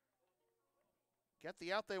get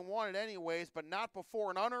the out they wanted anyways, but not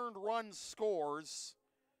before an unearned run scores.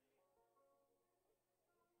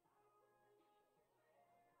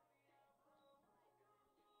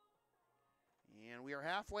 And we are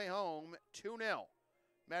halfway home, 2-0.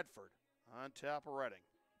 Medford on top of Reading.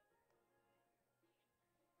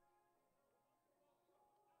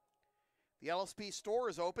 The LSP store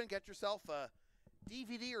is open. Get yourself a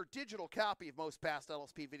DVD or digital copy of most past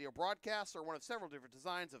LSP video broadcasts or one of several different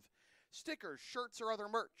designs of stickers, shirts, or other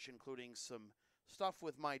merch, including some stuff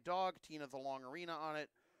with my dog, Tina the Long Arena, on it,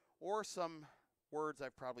 or some words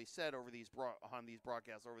I've probably said over on these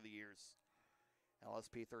broadcasts over the years.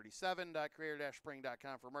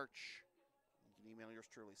 LSP37.creator-spring.com for merch. You can email yours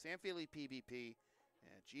truly,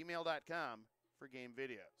 samfeelypbp@gmail.com for game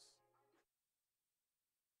videos.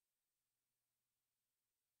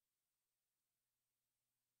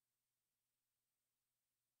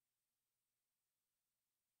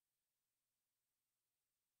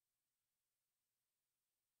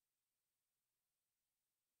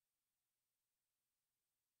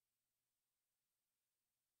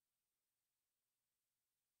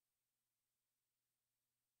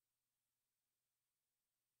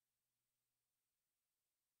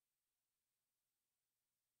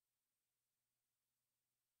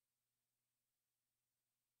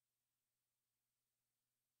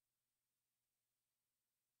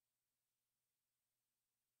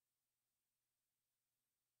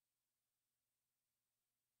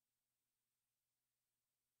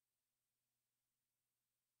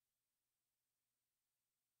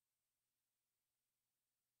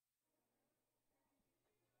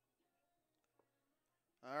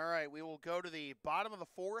 All right, we will go to the bottom of the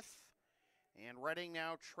fourth, and Reading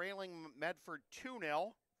now trailing Medford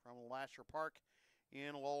 2-0 from Lasher Park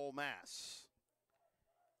in Lowell, Mass.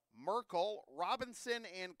 Merkel, Robinson,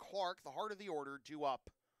 and Clark, the heart of the order, due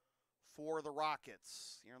up for the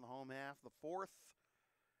Rockets here in the home half of the fourth,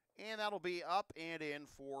 and that'll be up and in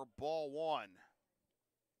for ball one.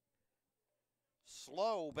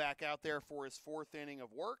 Slow back out there for his fourth inning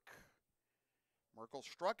of work. Merkel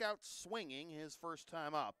struck out swinging his first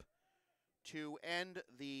time up to end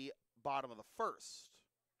the bottom of the first.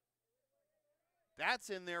 That's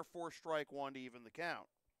in there for strike one to even the count.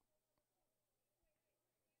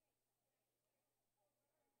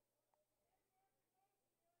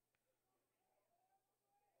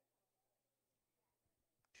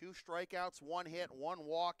 Two strikeouts, one hit, one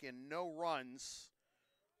walk, and no runs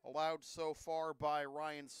allowed so far by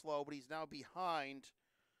Ryan Slow, but he's now behind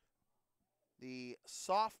the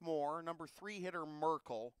sophomore, number 3 hitter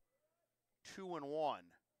Merkel,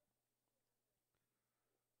 2-1.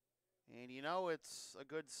 And you know it's a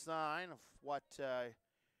good sign of what your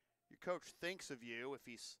coach thinks of you if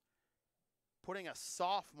he's putting a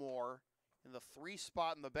sophomore in the 3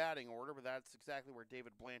 spot in the batting order, but that's exactly where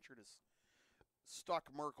David Blanchard has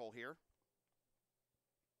stuck Merkel here.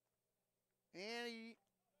 And he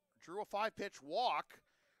drew a 5-pitch walk.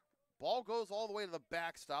 Ball goes all the way to the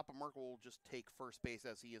backstop, and Merkel will just take first base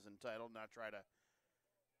as he is entitled, not try to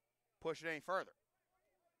push it any further.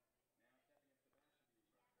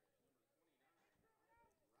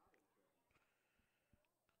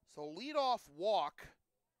 So leadoff walk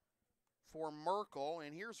for Merkel,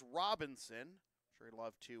 and here's Robinson. I'm sure he'd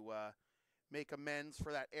love to make amends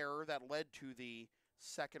for that error that led to the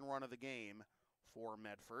second run of the game for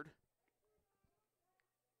Medford.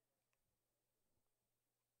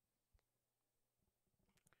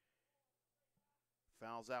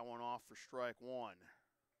 Fouls that one off for strike one.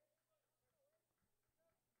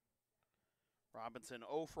 Robinson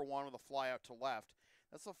 0 for 1 with a fly out to left.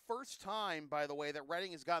 That's the first time, by the way, that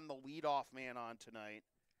Reading has gotten the leadoff man on tonight.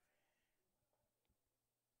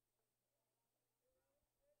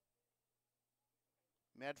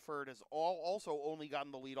 Medford has also only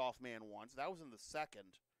gotten the leadoff man once. That was in the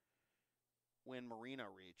second when Marina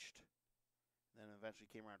reached. Then eventually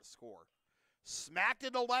came around to score. Smacked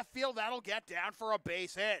into left field. That'll get down for a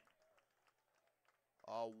base hit.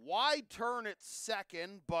 A wide turn at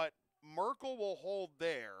second, but Merkel will hold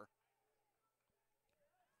there.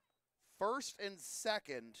 First and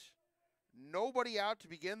second. Nobody out to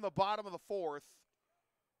begin the bottom of the fourth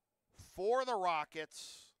for the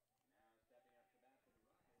Rockets.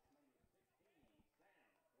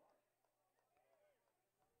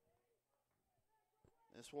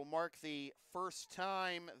 This will mark the first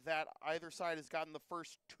time that either side has gotten the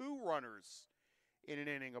first 2 runners in an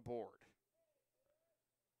inning aboard.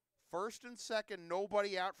 First and second,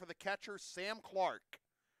 nobody out for the catcher, Sam Clark.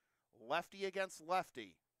 Lefty against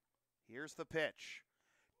lefty. Here's the pitch.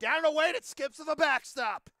 Down and away, it skips to the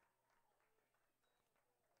backstop.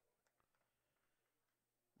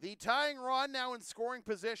 The tying run now in scoring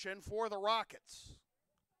position for the Rockets.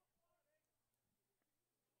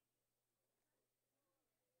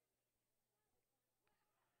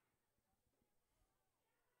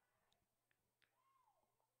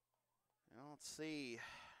 Let's see.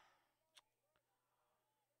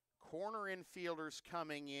 Corner infielders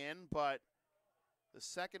coming in, but The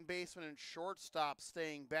second baseman and shortstop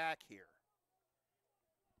staying back here.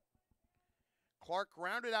 Clark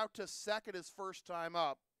grounded out to second his first time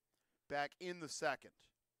up, back in the second.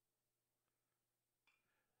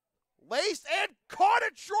 Laced and caught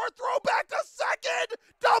it short, throw back to second,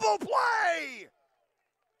 double play!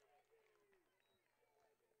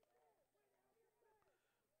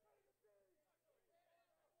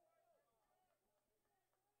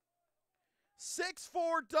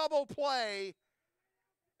 Six-4 double play,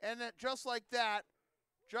 and then just like that,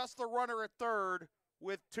 just the runner at third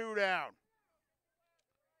with two down.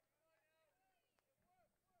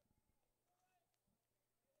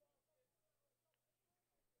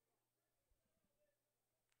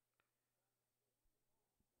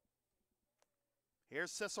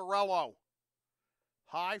 Here's Cicerello.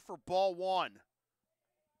 High for ball one.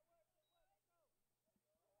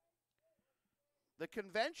 The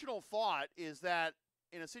conventional thought is that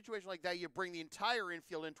in a situation like that, you bring the entire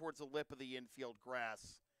infield in towards the lip of the infield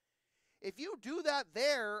grass. If you do that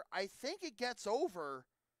there, I think it gets over.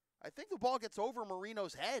 I think the ball gets over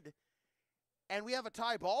Marino's head, and we have a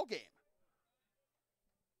tie ball game.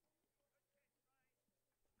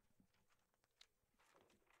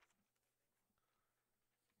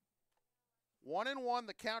 One and one,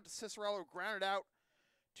 the count to Cicerello, grounded out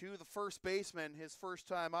to the first baseman, his first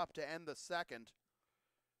time up to end the second.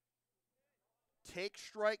 Take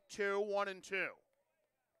strike two, 1-2.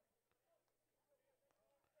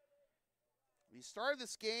 We started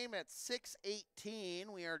this game at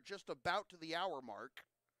 6:18. We are just about to the hour mark.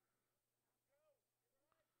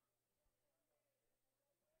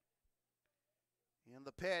 And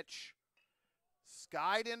the pitch,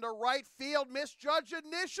 skied into right field, misjudged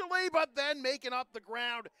initially, but then making up the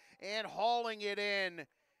ground and hauling it in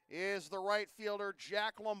is the right fielder,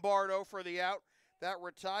 Jack Lombardo, for the out. That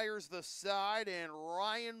retires the side, and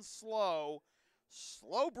Ryan slow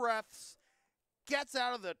breaths, gets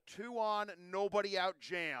out of the 2-on, nobody out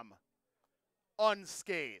jam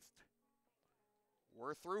unscathed.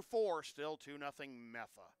 We're through four, still 2-0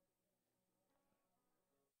 Metha.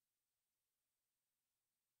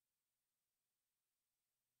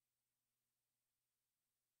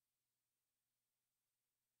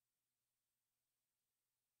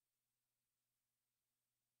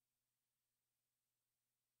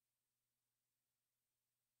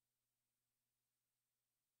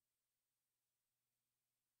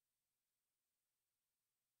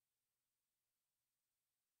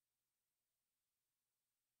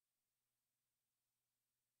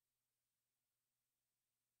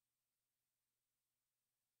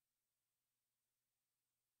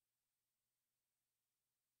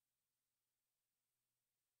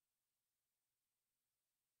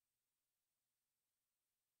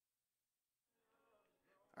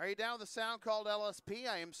 Are you down with the sound called LSP?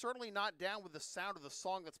 I am certainly not down with the sound of the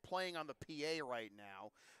song that's playing on the PA right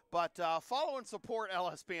now. But follow and support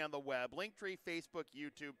LSP on the web. Linktree, Facebook,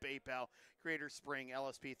 YouTube, PayPal, Creator Spring,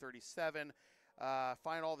 LSP37.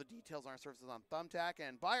 Find all the details on our services on Thumbtack.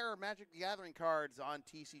 And buy our Magic the Gathering cards on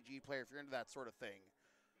TCG Player if you're into that sort of thing.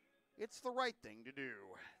 It's the right thing to do.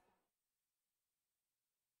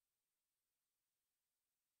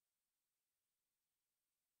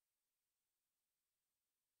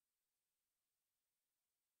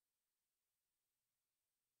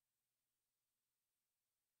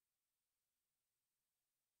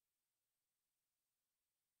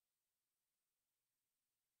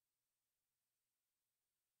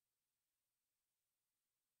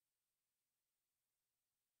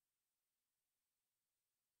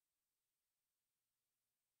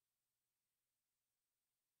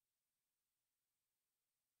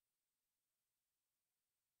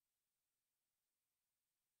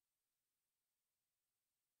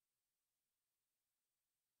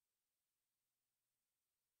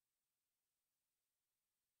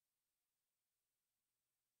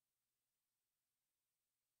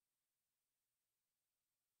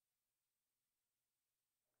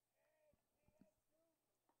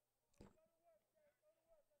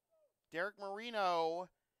 Derek Marino,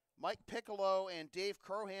 Mike Piccolo, and Dave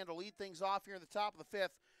Crohan to lead things off here in the top of the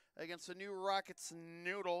fifth against the new Rockets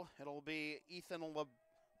noodle. It'll be Ethan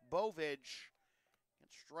Lebovich at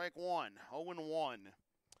strike one, 0-1.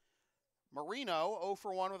 Marino 0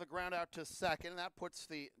 for 1 with a ground out to second, and that puts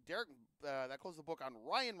that closes the book on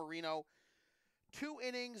Ryan Marino. 2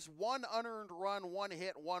 innings, 1 unearned run, 1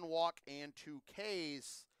 hit, 1 walk, and 2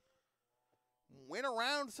 Ks. Win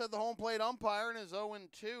around, said the home plate umpire, and is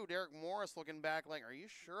 0-2. Derek Morris looking back like, are you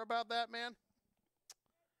sure about that, man?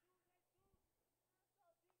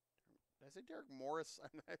 Did I say Derek Morris?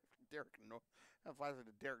 Derek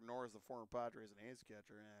Norris, the former Padres and A's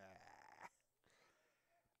catcher.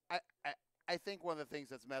 I think one of the things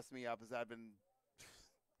that's messed me up is I've been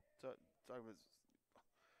talking about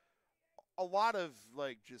a lot of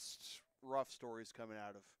like just rough stories coming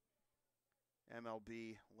out of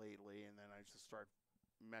MLB lately, and then I just start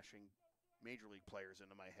meshing major league players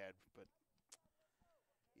into my head. But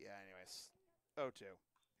yeah, anyways, 0-2,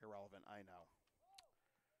 irrelevant. I know.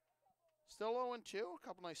 Still 0-2. A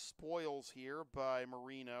couple nice spoils here by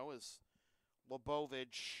Marino as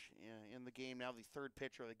Lebovich in the game now, the third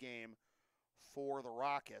pitcher of the game for the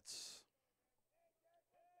Rockets.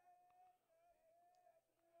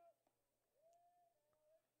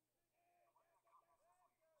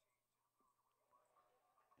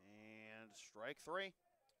 And strike three.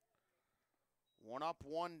 1 up,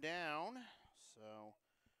 1 down. So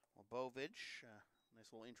Lebovich,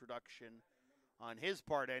 nice little introduction on his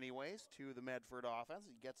part anyways to the Medford offense.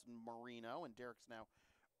 He gets Marino, and Derek's now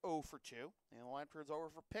 0 for 2. And the line turns over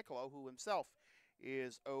for Piccolo, who himself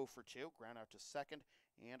is 0 for 2. Ground out to second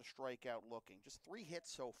and a strikeout looking. Just 3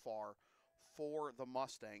 hits so far for the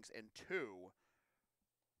Mustangs and 2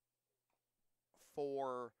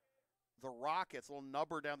 for the Rockets. A little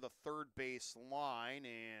number down the third base line,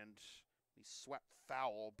 and he swept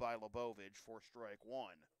foul by Lebovich for strike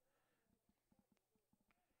 1.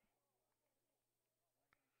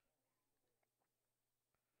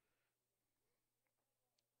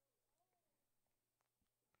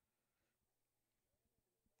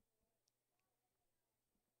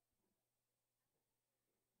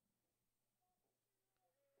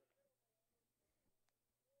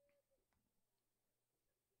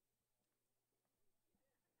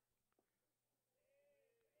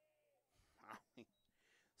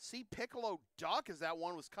 See Piccolo duck as that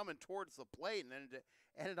one was coming towards the plate, and then it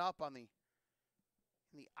ended up on in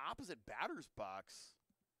the opposite batter's box.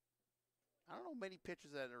 I don't know many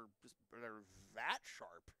pitches that are that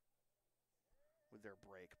sharp with their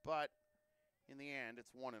break, but in the end,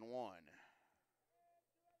 it's 1-1.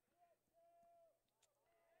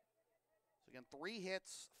 So again, 3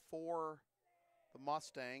 hits for the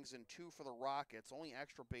Mustangs and 2 for the Rockets. Only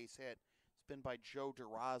extra base hit has been by Joe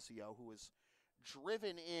DeRazio, who has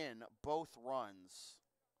driven in both runs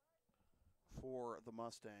for the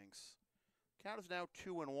Mustangs. Count is now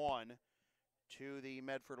 2-1 to the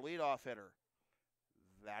Medford leadoff hitter.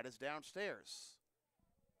 That is downstairs.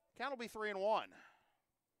 Count will be 3-1.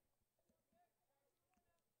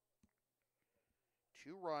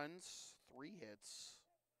 2 runs, 3 hits,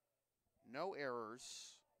 no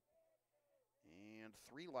errors, and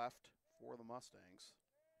 3 left for the Mustangs.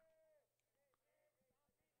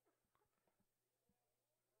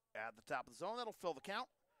 At the top of the zone, that'll fill the count.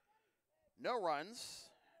 No runs,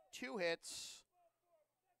 2 hits,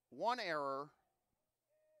 1 error,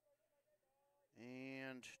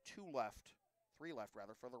 and 3 left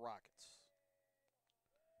for the Rockets.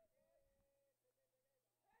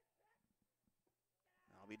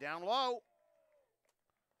 I'll be down low.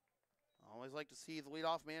 Always like to see the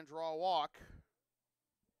leadoff man draw a walk.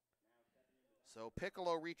 So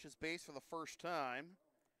Piccolo reaches base for the first time.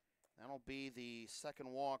 That'll be the second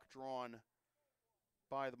walk drawn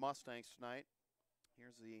by the Mustangs tonight.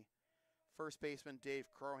 Here's the first baseman, Dave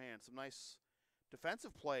Crohan. Some nice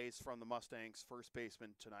defensive plays from the Mustangs' first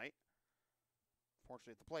baseman tonight.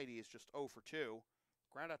 Fortunately, at the plate, he is just 0 for 2.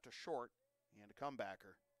 Ground out to short and a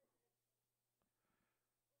comebacker.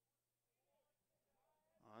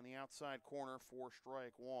 On the outside corner for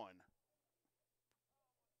strike 1.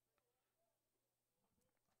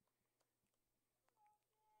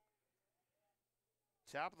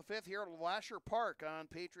 Top of the 5th here at Lasher Park on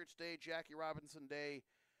Patriots Day, Jackie Robinson Day,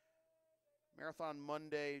 Marathon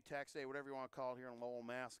Monday, Tax Day, whatever you want to call it here in Lowell,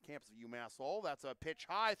 Mass, campus of UMass Lowell. That's a pitch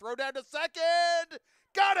high, throw down to second.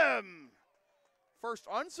 Got him! First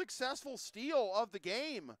unsuccessful steal of the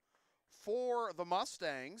game for the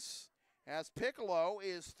Mustangs as Piccolo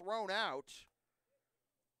is thrown out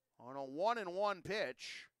on a 1-1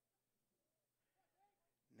 pitch.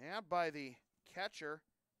 Nabbed by the catcher,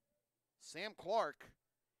 Sam Clark.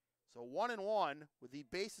 So 1-1 with the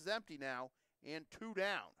bases empty now and 2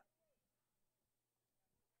 down.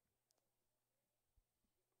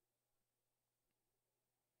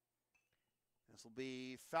 This will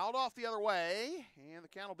be fouled off the other way, and the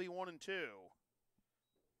count will be 1-2.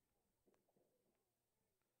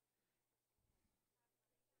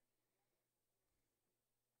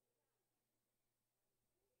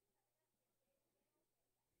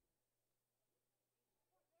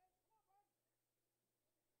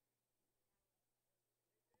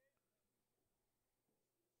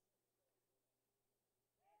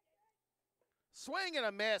 Swing and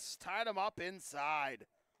a miss, tied him up inside.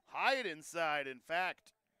 High it inside, in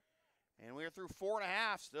fact. And we're through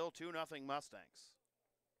 4.5, still 2-0 Mustangs.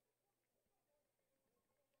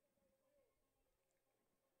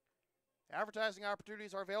 Advertising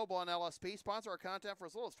opportunities are available on LSP. Sponsor our content for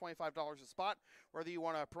as little as $25 a spot, whether you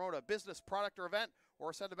want to promote a business, product, or event,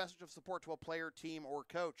 or send a message of support to a player, team, or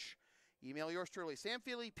coach. Email yours truly,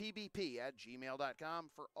 samfeelypbp@gmail.com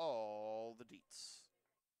for all the deets.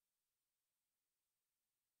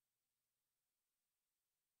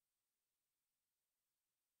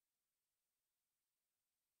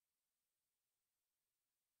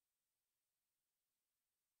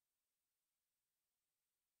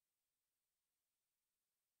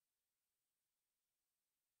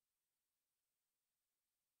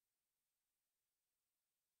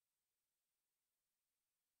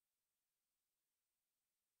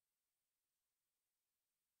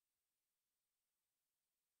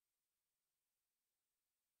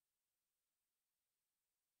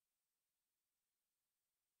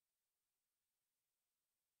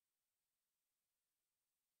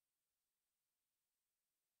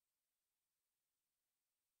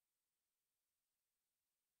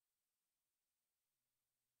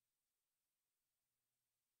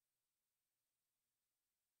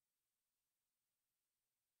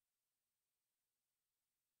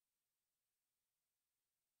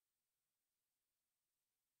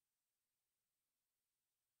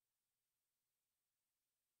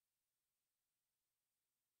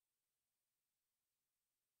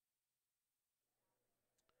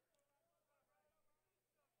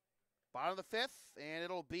 Bottom of the fifth, and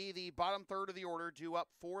it'll be the bottom third of the order due up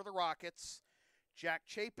for the Rockets. Jack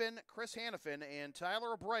Chapin, Chris Hannafin, and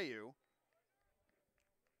Tyler Abreu.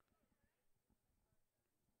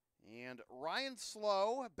 And Ryan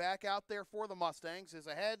Slow, back out there for the Mustangs, is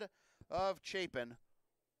ahead of Chapin,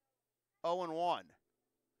 0-1.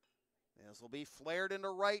 This will be flared into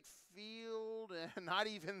right field, and not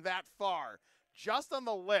even that far. Just on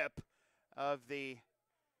the lip of the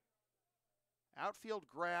outfield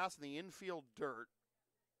grass and the infield dirt.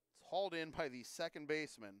 It's hauled in by the second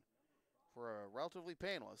baseman for a relatively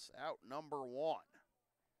painless out number 1.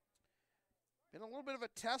 Been a little bit of a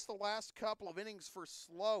test the last couple of innings for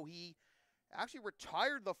Slow. He actually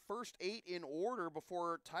retired the first 8 in order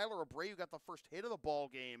before Tyler Abreu got the first hit of the ball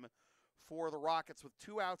game for the Rockets with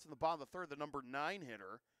 2 outs in the bottom of the third, the number 9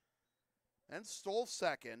 hitter. Then stole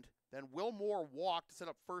second. Then Will Moore walked to set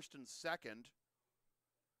up first and second.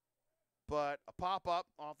 But a pop-up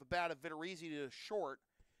off the bat of Vittorese to short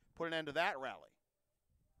put an end to that rally.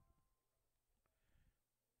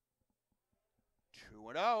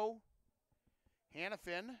 2-0.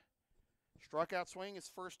 Hannafin struck out swinging his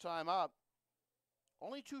first time up.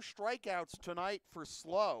 Only 2 strikeouts tonight for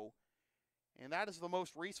Slow, and that is the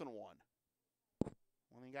most recent one.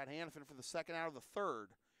 When he got Hannafin for the second out of the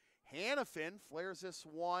third. Hannafin flares this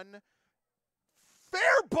one.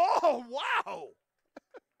 Fair ball! Wow!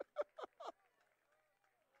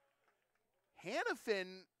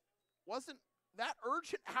 Hannafin wasn't that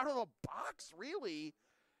urgent out of the box, really.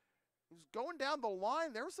 He was going down the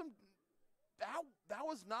line. There was some, that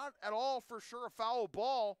was not at all for sure a foul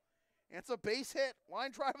ball. And it's a base hit.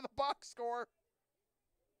 Line drive of the box score.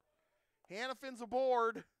 Hannafin's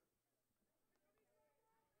aboard.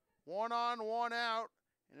 1 on, 1 out.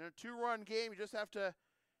 In a 2-run game, you just have to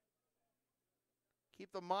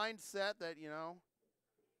keep the mindset that, you know,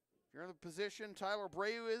 if you're in the position Tyler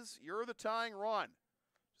Abreu is, you're the tying run.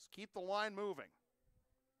 Just keep the line moving.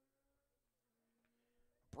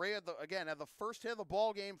 Abreu, had the first hit of the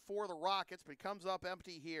ball game for the Rockets, but he comes up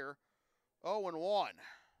empty here. 0-1.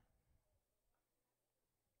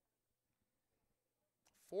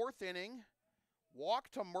 Fourth inning. Walk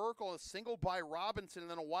to Merkel, a single by Robinson,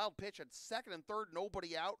 and then a wild pitch at second and third,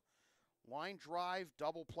 nobody out. Line drive,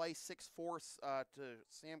 double play, 6-4 to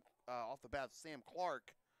Sam off the bat, Sam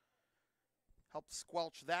Clark. Helped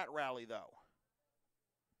squelch that rally, though.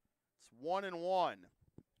 It's 1-1.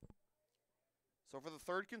 So for the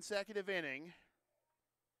third consecutive inning,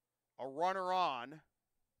 a runner on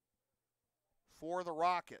for the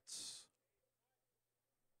Rockets.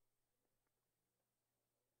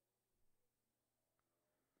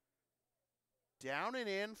 Down and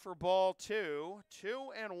in for ball 2,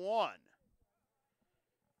 2-1.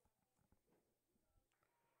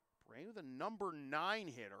 Abreu, the number 9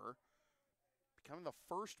 hitter, becoming the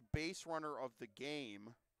first base runner of the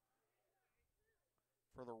game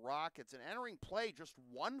for the Rockets. And entering play just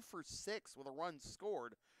 1 for 6 with a run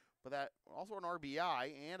scored, but that also an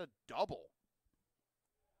RBI and a double.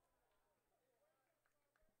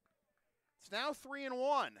 It's now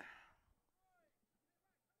 3-1.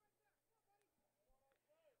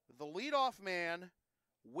 The leadoff man,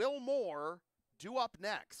 Will Moore, due up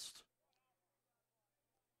next.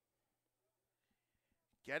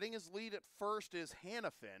 Getting his lead at first is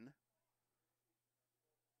Hannafin.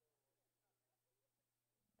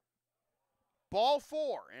 Ball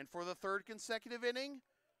 4, and for the third consecutive inning,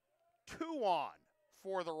 2 on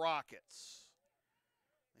for the Rockets.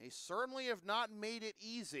 They certainly have not made it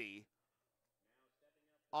easy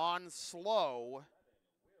on Slow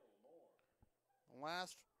the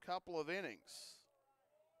last couple of innings.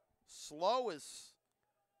 Slow has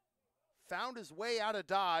found his way out of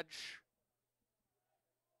Dodge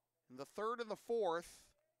in the third and the fourth.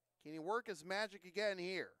 Can he work his magic again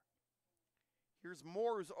here? Here's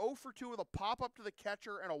Moore, who's 0 for 2 with a pop-up to the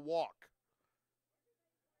catcher and a walk.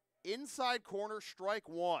 Inside corner, strike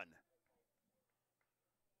 1.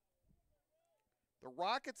 The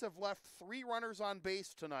Rockets have left 3 runners on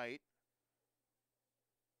base tonight.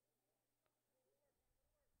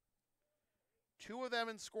 2 of them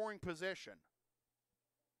in scoring position.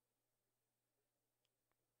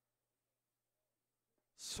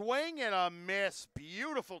 Swing and a miss.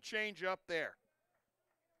 Beautiful change up there.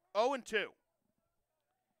 0-2.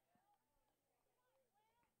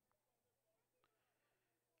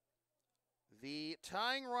 The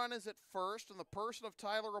tying run is at first in the person of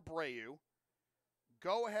Tyler Abreu.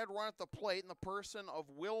 Go-ahead run at the plate in the person of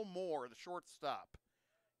Will Moore, the shortstop.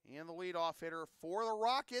 And the leadoff hitter for the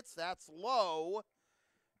Rockets, that's Lowe.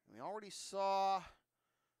 We already saw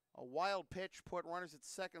a wild pitch put runners at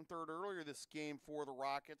second, third earlier this game for the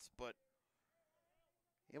Rockets, but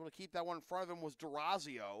able to keep that one in front of him was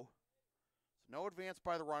Durazio. So no advance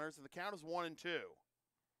by the runners, and the count is 1-2.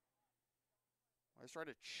 Let's try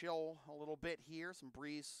to chill a little bit here. Some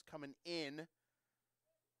breeze coming in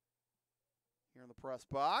here in the press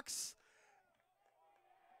box.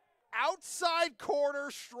 Outside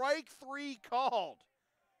corner, strike 3 called.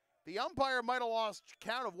 The umpire might have lost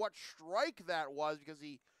count of what strike that was because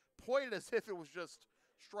he pointed as if it was just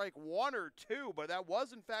strike 1 or 2, but that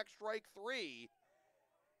was in fact strike 3.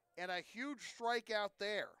 And a huge strikeout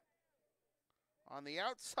there. On the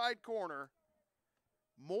outside corner,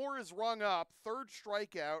 Moore is rung up, third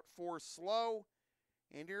strikeout for Slow,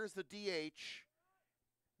 and here's the DH,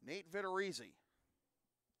 Nate Vittorese.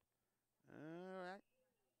 All right.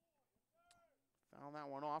 Found that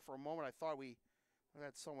one off for a moment. I thought we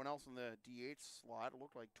had someone else in the DH slot. It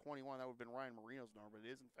looked like 21. That would have been Ryan Marino's number, but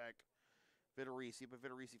it is, in fact, Vittorese. But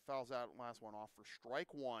Vittorese fouls out last one off for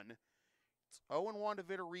strike 1. It's 0-1 to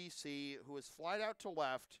Vittorese, who has flied out to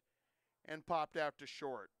left and popped out to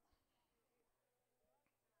short.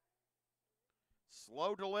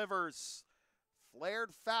 Slow delivers.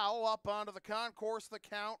 Flared foul up onto the concourse. The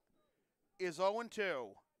count is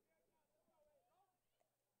 0-2.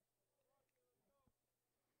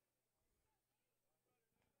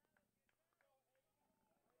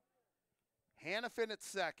 Hannafin at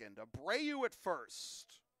second. Abreu at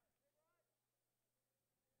first.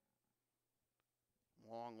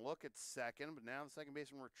 Long look at second, but now the second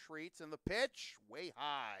baseman retreats, and the pitch way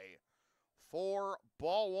high for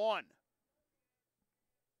ball 1.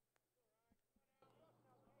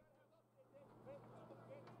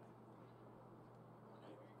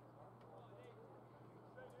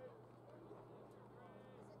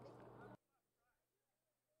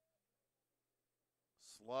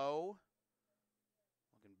 Slow,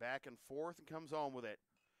 looking back and forth, and comes home with it.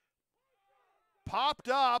 Popped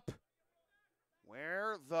up,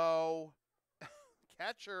 where, though,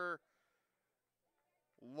 catcher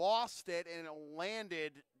lost it, and it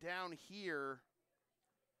landed down here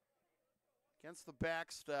against the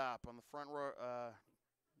backstop on the front row,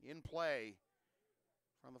 in play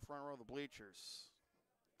from the front row of the bleachers.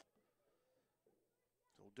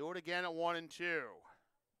 So we'll do it again at 1-2.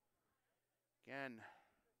 Again,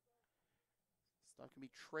 stuff can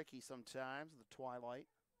be tricky sometimes in the twilight.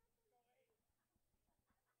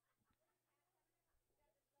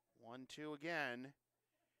 1-2 again.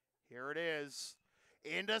 Here it is.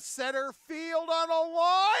 Into center field on a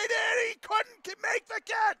line, and he couldn't make the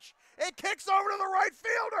catch. It kicks over to the right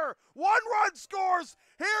fielder. 1 run scores.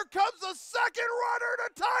 Here comes the second runner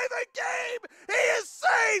to tie the game. He is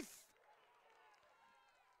safe.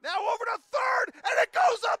 Now over to third, and it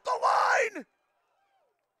goes up the line.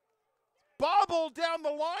 Bobbled down the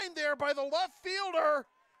line there by the left fielder,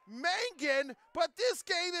 Mangan, but this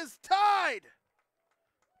game is tied.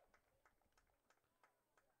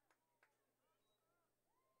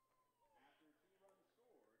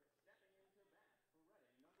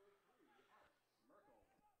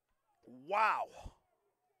 Wow.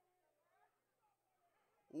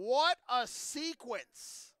 What a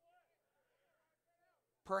sequence.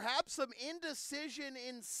 Perhaps some indecision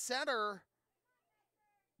in center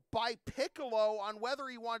by Piccolo on whether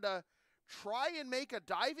he wanted to try and make a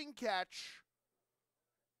diving catch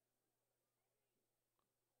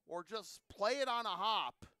or just play it on a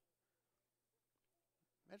hop.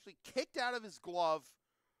 Eventually kicked out of his glove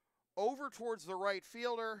over towards the right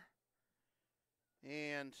fielder.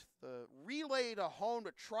 And the relay to home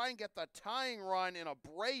to try and get the tying run in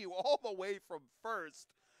Abreu all the way from first.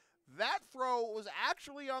 That throw was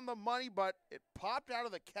actually on the money, but it popped out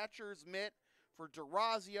of the catcher's mitt for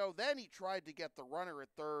DeRazio. Then he tried to get the runner at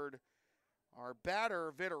third. Our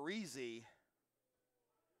batter, Vittorese.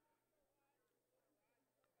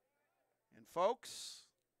 And folks,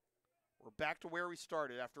 we're back to where we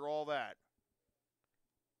started after all that.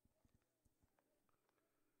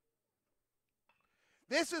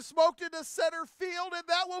 This is smoked into center field, and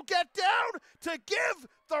that will get down to give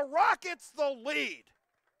the Rockets the lead.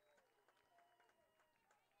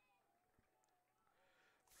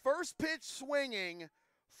 First pitch swinging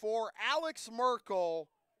for Alex Merkel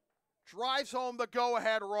drives home the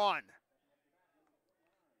go-ahead run.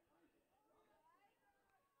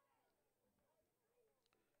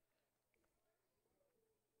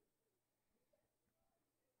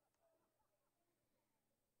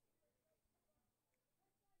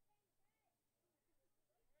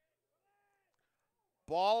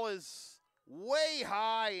 Ball is way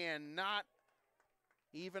high and not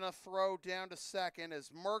even a throw down to second as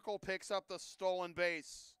Merkel picks up the stolen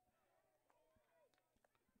base.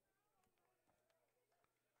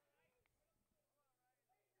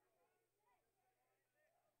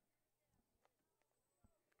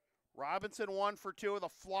 Robinson 1 for 2 with a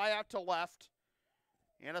fly out to left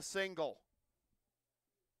and a single.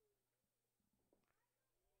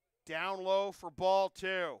 Down low for ball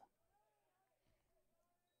 2.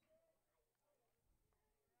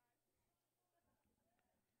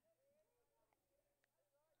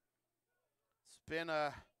 It's been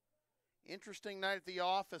a interesting night at the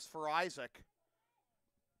office for Isaac.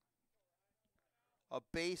 A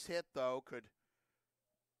base hit, though, could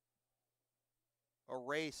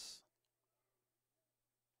erase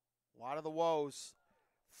a lot of the woes.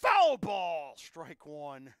 Foul ball! Strike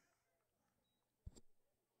one.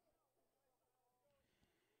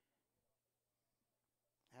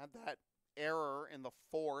 Had that error in the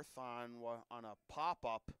fourth on a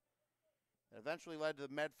pop-up that eventually led to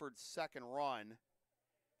Medford's second run.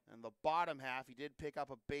 And the bottom half, he did pick up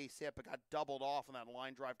a base hit, but got doubled off on that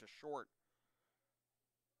line drive to short.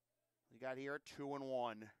 We got here at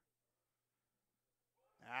 2-1.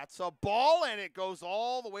 That's a ball, and it goes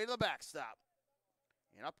all the way to the backstop.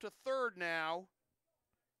 And up to third now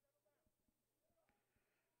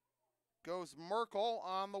goes Merkel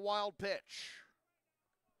on the wild pitch.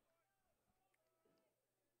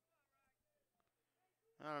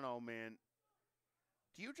 I don't know, man.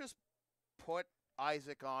 Do you just put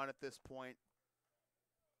Isaac on at this point?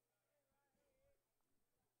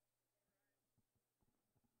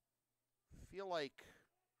 I feel like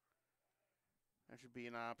that should be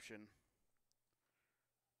an option.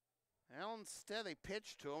 Well, instead they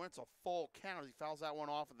pitch to him. It's a full count as he fouls that one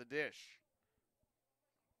off of the dish.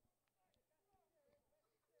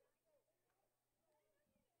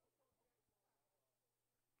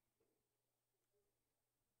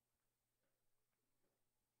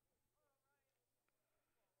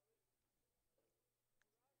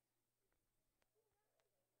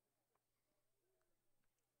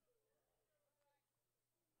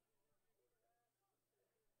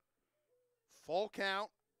 Full count.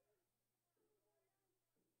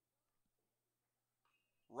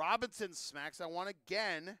 Robinson smacks that one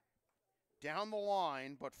again. Down the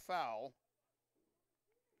line, but foul.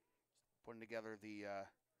 Putting together the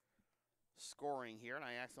scoring here, and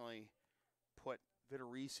I accidentally put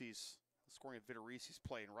Vittorese's scoring of Vittorese's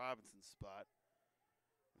play in Robinson's spot.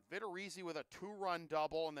 Vittorese with a 2-run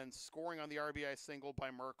double and then scoring on the RBI single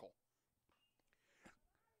by Merkel.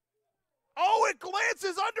 Oh, it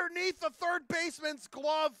glances underneath the third baseman's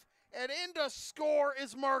glove, and in to score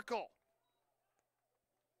is Merkel.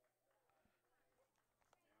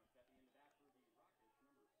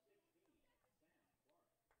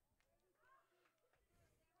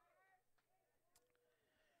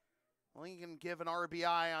 Well, you can give an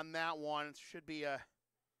RBI on that one. It should be a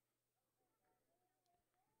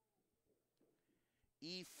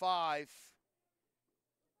E5.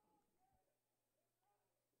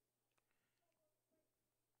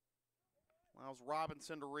 Allows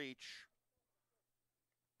Robinson to reach.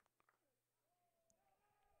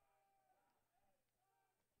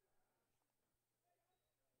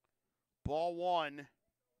 Ball 1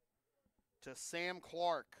 to Sam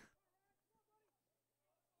Clark.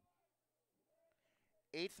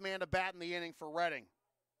 8th man to bat in the inning for Reading.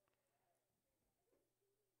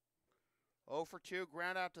 0 for 2,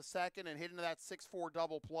 ground out to second and hit into that 6-4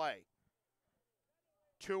 double play.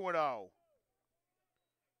 2-0.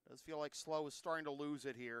 Does feel like Slow is starting to lose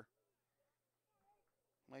it here.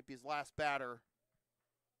 Might be his last batter.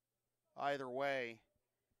 Either way.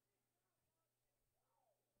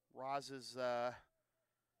 Roz's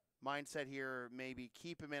mindset here, maybe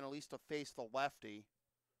keep him in at least to face the lefty.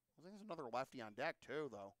 I think there's another lefty on deck too,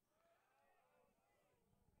 though.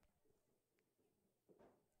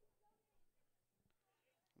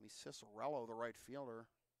 Cicerello, the right fielder.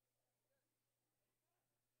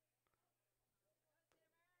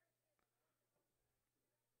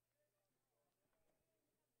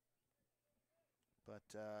 But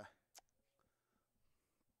I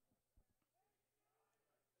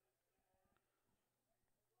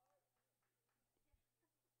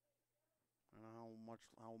don't know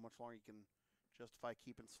how much longer you can justify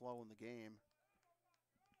keeping Slow in the game.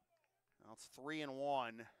 Now it's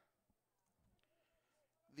 3-1.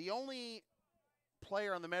 The only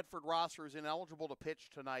player on the Medford roster who's ineligible to pitch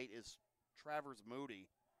tonight is Travers Moody.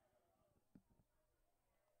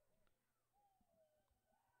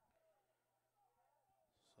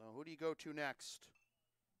 So who do you go to next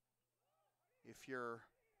if you're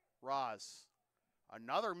Roz?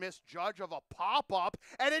 Another misjudge of a pop-up,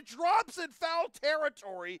 and it drops in foul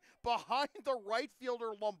territory behind the right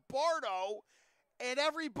fielder Lombardo, and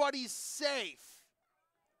everybody's safe.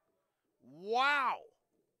 Wow.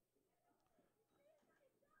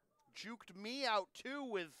 Juked me out too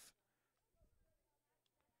with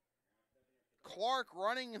Clark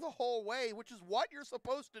running the whole way, which is what you're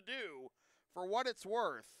supposed to do for what it's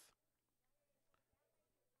worth.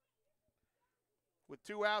 With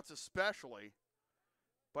 2 outs especially.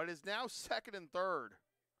 But is now second and third.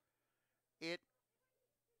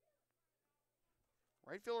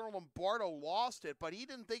 Right fielder Lombardo lost it, but he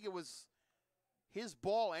didn't think it was his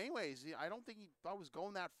ball anyways. I don't think he thought it was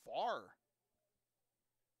going that far.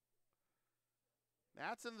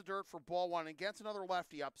 That's in the dirt for ball 1 and gets another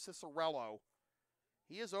lefty up, Cicerello.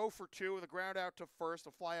 He is 0 for 2 with a ground out to first,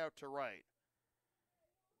 a fly out to right.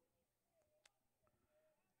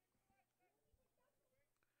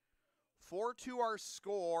 (4-2) our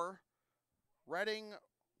score. Reading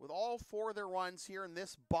with all 4 of their runs here in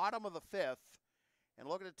this bottom of the 5th. And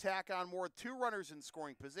looking to tack on more 2 runners in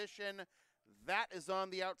scoring position. That is on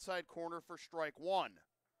the outside corner for strike 1.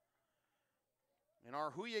 In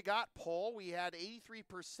our Who You Got poll, we had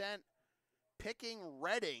 83% picking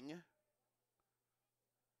Reading.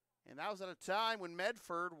 And that was at a time when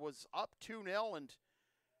Medford was up 2-0 and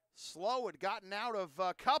Slow had gotten out of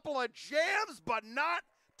a couple of jams, but not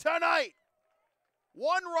tonight.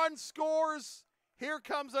 1 run scores. Here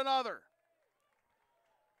comes another.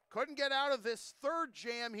 Couldn't get out of this 3rd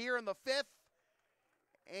jam here in the 5th.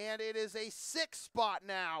 And it is a 6 spot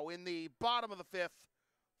now in the bottom of the 5th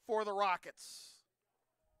for the Rockets.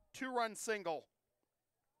 2-run single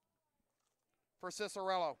for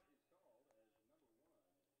Cicerello.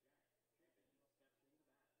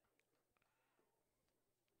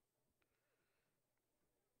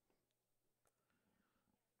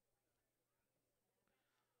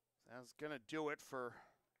 That's going to do it for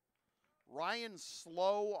Ryan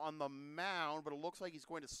Slow on the mound, but it looks like he's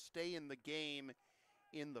going to stay in the game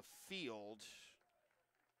in the field.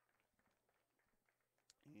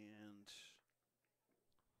 And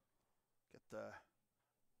get the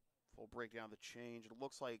full breakdown of the change. It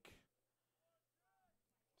looks like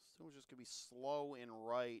it was just going to be Slow in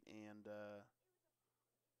right and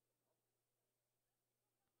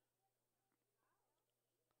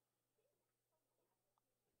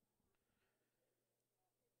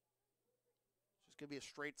going to be a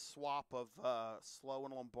straight swap of Slow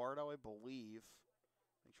and Lombardo, I believe.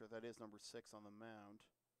 Make sure that is number 6 on the mound.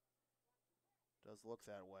 Does look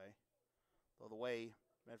that way. Though the way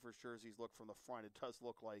Medford's jerseys look from the front, it does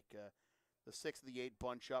look like the 6 and the 8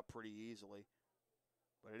 bunch up pretty easily.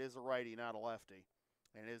 But it is a righty, not a lefty.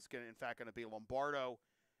 And it is going to, in fact, going to be Lombardo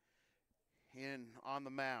on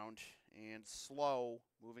the mound and Slow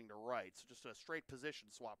moving to right. So just a straight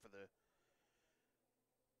position swap for the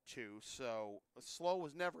 2. So Slow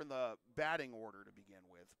was never in the batting order to begin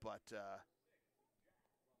with, but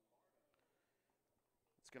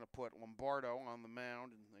it's going to put Lombardo on the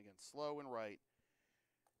mound and again Slow in right,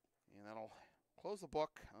 and that'll close the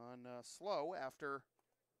book on Slow after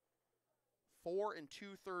 4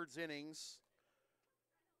 2/3 innings.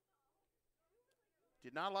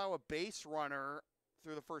 Did not allow a base runner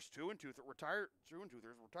through the first 2 2/3. Retired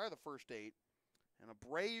the first 8, and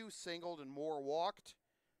Abreu singled and Moore walked.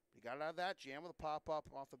 He got it out of that jam with a pop-up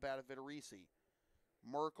off the bat of Vitarisi.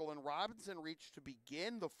 Merkel and Robinson reached to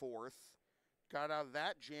begin the 4th. Got out of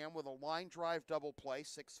that jam with a line drive double play,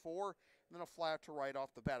 6-4, and then a fly out to right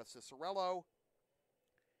off the bat of Cicerello.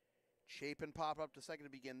 Chapin popped up to second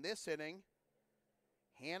to begin this inning.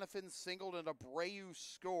 Hannafin singled and Abreu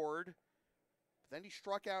scored. But then he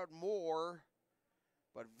struck out more.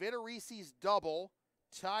 But Vitarisi's double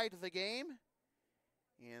tied the game.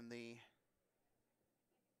 And the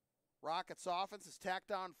Rockets offense has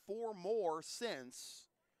tacked on 4 more since.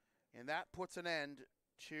 And that puts an end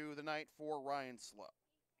to the night for Ryan Slow.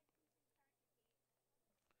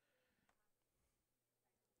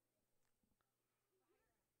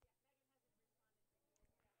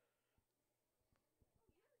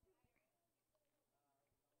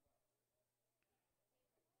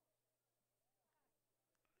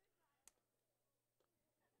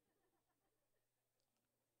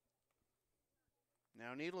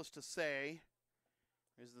 Now, needless to say,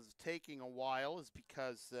 as this is taking a while, is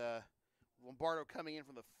because Lombardo coming in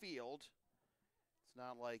from the field. It's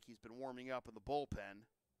not like he's been warming up in the bullpen.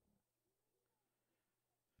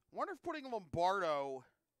 I wonder if putting Lombardo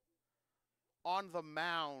on the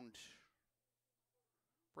mound,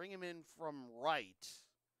 bring him in from right,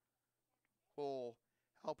 will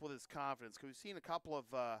help with his confidence. Because we've seen a couple of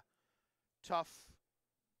tough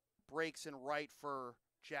breaks in right for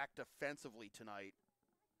Jack defensively tonight.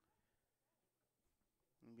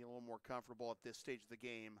 And be a little more comfortable at this stage of the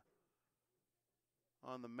game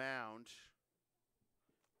on the mound.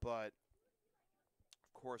 But,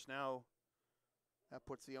 of course, now that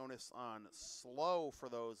puts the onus on Slow for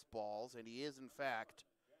those balls. And he is, in fact,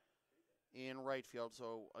 in right field.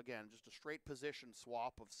 So, again, just a straight position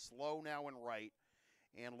swap of Slow now in right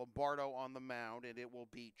and Lombardo on the mound. And it will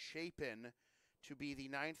be Chapin to be the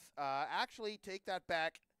 9th. Actually, take that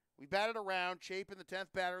back. We batted around. Chapin, the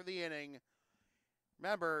 10th batter of the inning.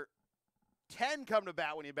 Remember, 10 come to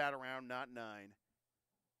bat when you bat around, not 9.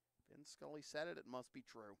 Vin Scully said it. It must be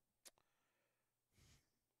true.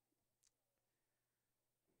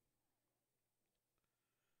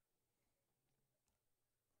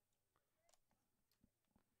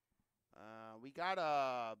 We got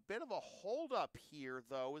a bit of a holdup here,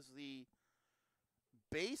 though, as the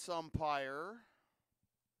base umpire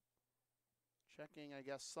checking, I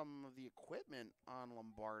guess, some of the equipment on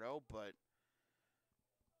Lombardo, but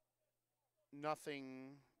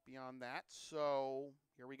nothing beyond that. So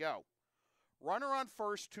here we go. Runner on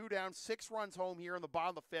first, 2 down, 6 runs home here in the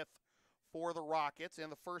bottom of the 5th for the Rockets.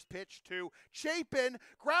 And the first pitch to Chapin.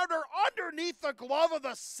 Grounder underneath the glove of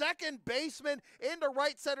the second baseman into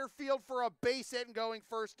right center field for a base hit, and going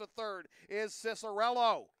first to third is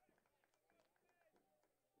Cicerello.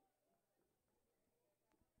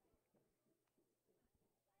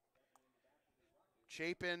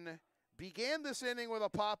 Chapin began this inning with a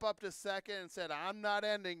pop-up to second and said, I'm not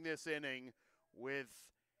ending this inning with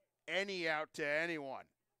any out to anyone.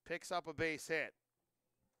 Picks up a base hit.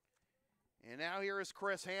 And now here is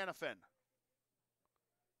Chris Hannafin.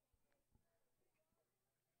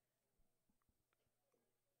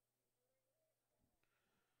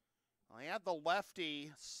 I had the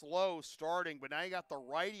lefty Slow starting, but now you got the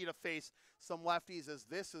righty to face some lefties as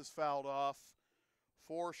this is fouled off.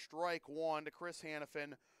 For strike 1 to Chris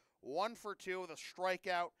Hannafin. 1 for 2 with a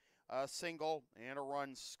strikeout, a single, and a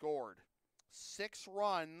run scored. 6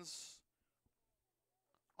 runs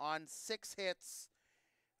on 6 hits,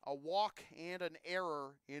 a walk, and an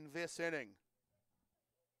error in this inning.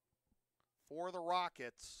 For the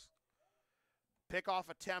Rockets, pickoff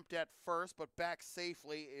attempt at first, but back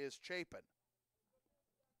safely is Chapin.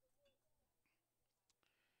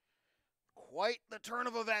 Quite the turn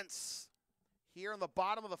of events here in the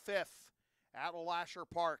bottom of the 5th at Lasher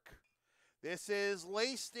Park. This is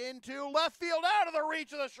laced into left field, out of the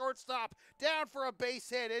reach of the shortstop. Down for a base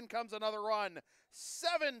hit. In comes another run.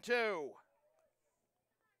 7-2.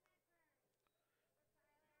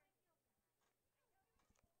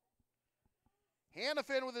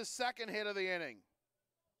 Hannafin with his second hit of the inning.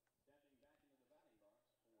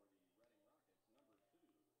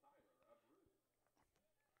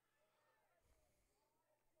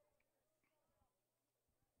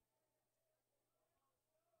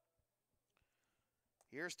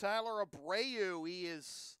 Here's Tyler Abreu. He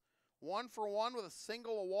is 1 for 1 with a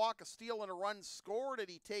single, a walk, a steal, and a run scored, and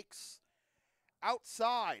he takes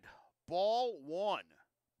outside. Ball 1.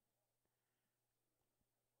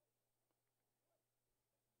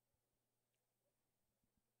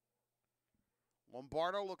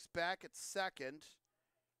 Lombardo looks back at second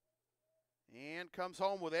and comes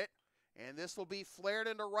home with it. And this will be flared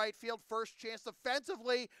into right field. First chance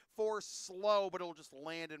defensively for Slow, but it'll just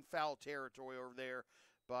land in foul territory over there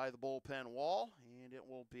by the bullpen wall. And it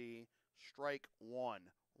will be strike 1.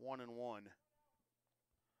 1-1.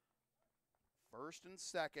 First and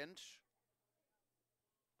second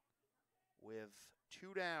with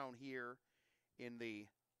 2 down here in the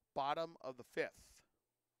bottom of the 5th.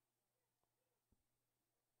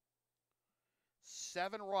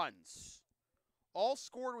 7 runs. All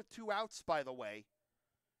scored with 2 outs, by the way,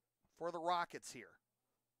 for the Rockets here.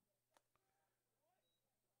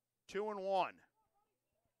 2-1.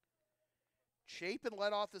 Chapin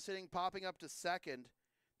led off this inning, popping up to second.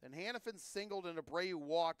 Then Hannafin singled and Abreu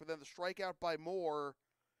walked, but then the strikeout by Moore.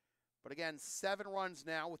 But again, 7 runs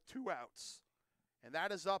now with 2 outs. And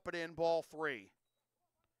that is up and in, ball 3.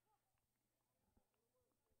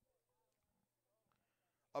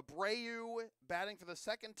 Abreu batting for the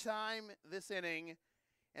 2nd time this inning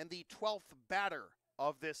and the 12th batter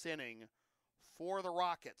of this inning for the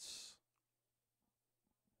Rockets.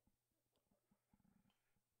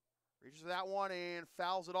 Reaches that one and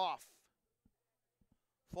fouls it off.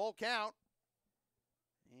 Full count.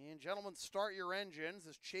 And gentlemen, start your engines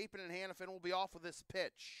as Chapin and Hannafin will be off with this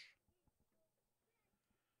pitch.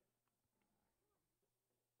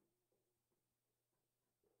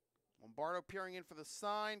 Lombardo peering in for the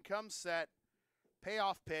sign, comes set,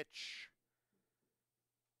 payoff pitch.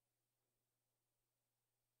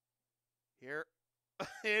 Here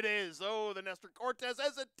it is. Oh, the Nestor Cortez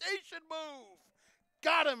hesitation move.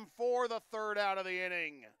 Got him for the 3rd out of the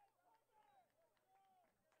inning.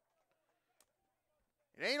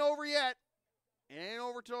 It ain't over yet. It ain't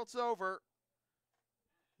over till it's over.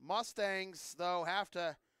 Mustangs, though, have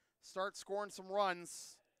to start scoring some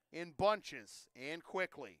runs in bunches and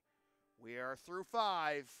quickly. We are through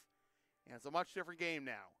 5, and it's a much different game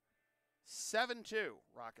now. 7-2,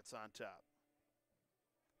 Rockets on top.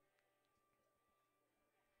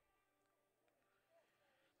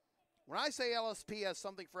 When I say LSP has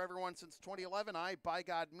something for everyone since 2011, I, by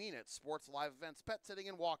God, mean it. Sports, live events, pet sitting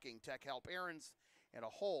and walking, tech help, errands, and a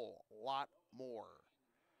whole lot more.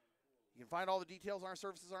 You can find all the details on our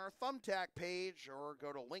services on our Thumbtack page, or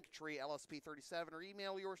go to Linktree LSP37, or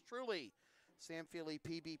email yours truly,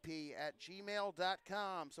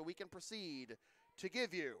 samfeelypbp@gmail.com, so we can proceed to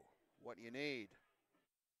give you what you need.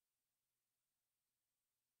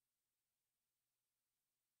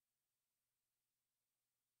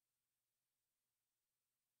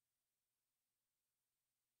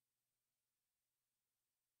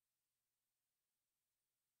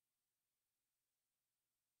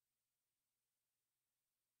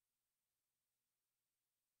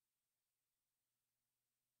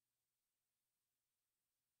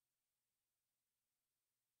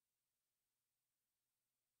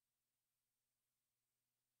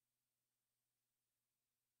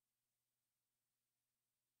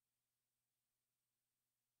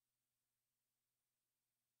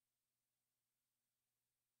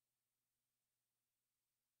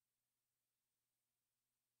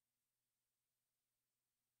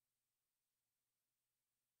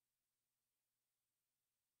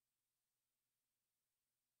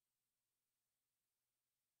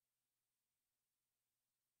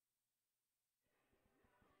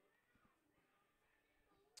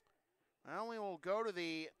 Well, we will go to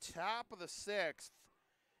the top of the 6th,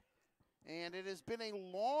 and it has been a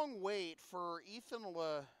long wait for Ethan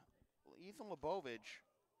Lebovich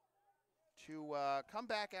to come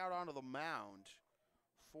back out onto the mound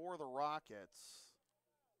for the Rockets.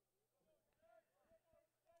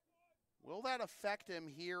 Will that affect him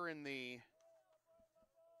here in the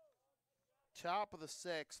top of the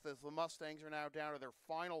 6th, as the Mustangs are now down to their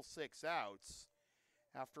final 6 outs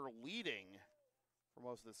after leading for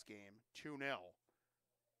most of this game, 2-0.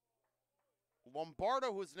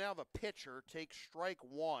 Lombardo, who is now the pitcher, takes strike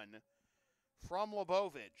 1 from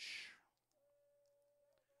Lebovich.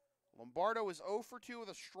 Lombardo is 0 for 2 with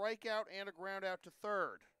a strikeout and a ground out to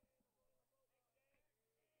 3rd.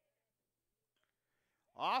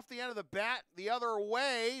 Off the end of the bat, the other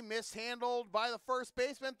way, mishandled by the first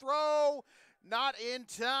baseman. Throw, not in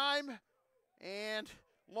time, and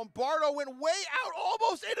Lombardo went way out,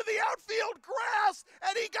 almost into the outfield grass,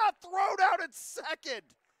 and he got thrown out at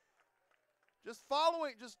second. Just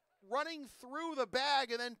running through the bag,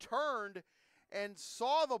 and then turned and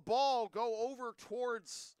saw the ball go over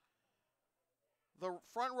towards the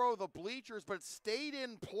front row of the bleachers, but it stayed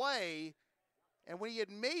in play. And when he had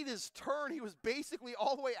made his turn, he was basically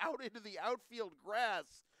all the way out into the outfield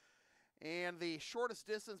grass. And the shortest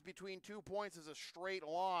distance between 2 points is a straight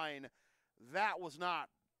line. That was not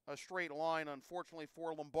a straight line, unfortunately,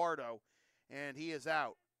 for Lombardo. And he is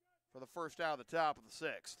out for the first out of the top of the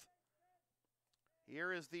 6th.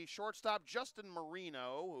 Here is the shortstop, Justin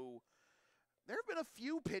Marino, who there have been a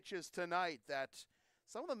few pitches tonight that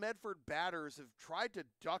some of the Medford batters have tried to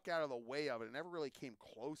duck out of the way of it. It never really came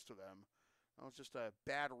close to them. It was just a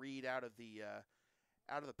bad read out of the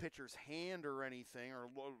out of the pitcher's hand or anything, or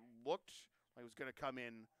looked like it was going to come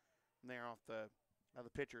in there off the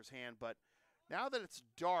pitcher's hand. But now that it's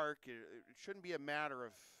dark, it shouldn't be a matter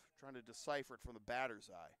of trying to decipher it from the batter's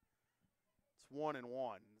eye. It's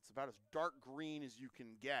 1-1. It's about as dark green as you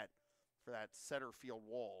can get for that center field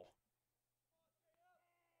wall.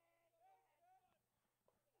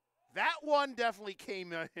 That one definitely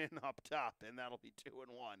came in up top, and that'll be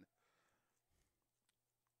 2-1.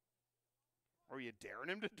 Are you daring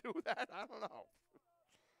him to do that? I don't know.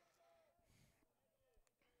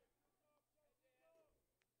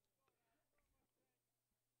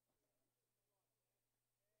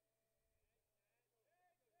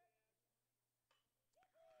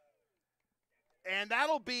 And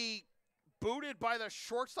that'll be booted by the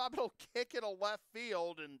shortstop. It'll kick it a left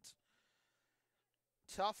field, and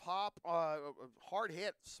tough hop, hard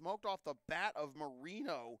hit, smoked off the bat of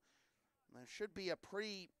Marino. That should be a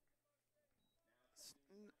pretty,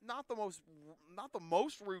 not the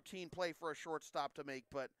most routine play for a shortstop to make,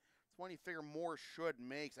 but it's one you figure more should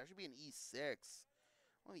make. That should be an E6.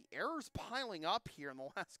 Well, the errors piling up here in the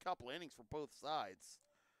last couple innings for both sides.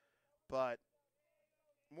 But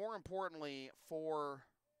more importantly for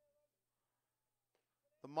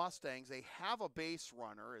the Mustangs, they have a base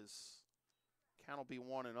runner, as count will be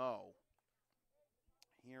 1-0.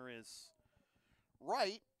 Here is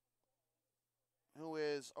Wright, who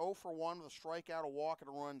is 0 for 1 with a strikeout, a walk, and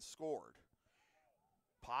a run scored.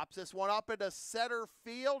 Pops this one up into center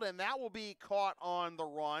field, and that will be caught on the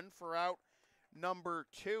run for out number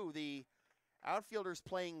 2. The outfielders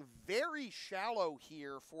playing very shallow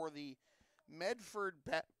here for the Medford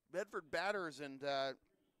batters, and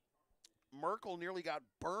Merkel nearly got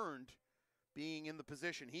burned being in the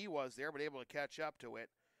position he was there, but able to catch up to it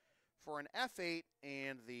for an F8,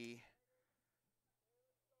 and the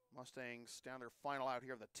Mustangs down their final out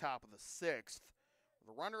here at the top of the 6th.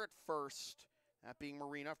 The runner at first, that being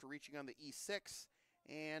Marino after reaching on the E6,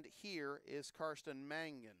 and here is Karsten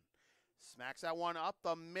Mangan. Smacks that one up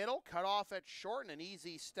the middle, cut off at short, and an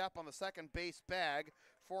easy step on the second base bag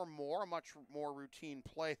for Moore. A much more routine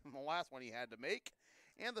play than the last one he had to make.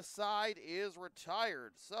 And the side is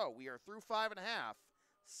retired. So we are through 5 1/2,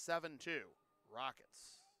 7-2,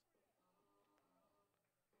 Rockets.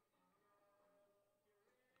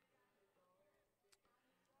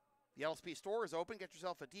 The LSP store is open. Get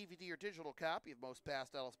yourself a DVD or digital copy of most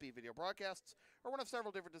past LSP video broadcasts, or one of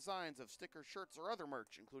several different designs of stickers, shirts, or other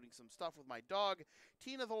merch, including some stuff with my dog,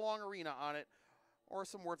 Tina the Long Arena, on it, or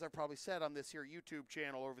some words I've probably said on this here YouTube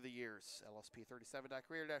channel over the years.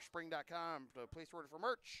 LSP37.creator-spring.com to place your order for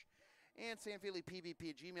merch, and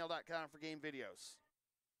samfeelypvp@gmail.com for game videos.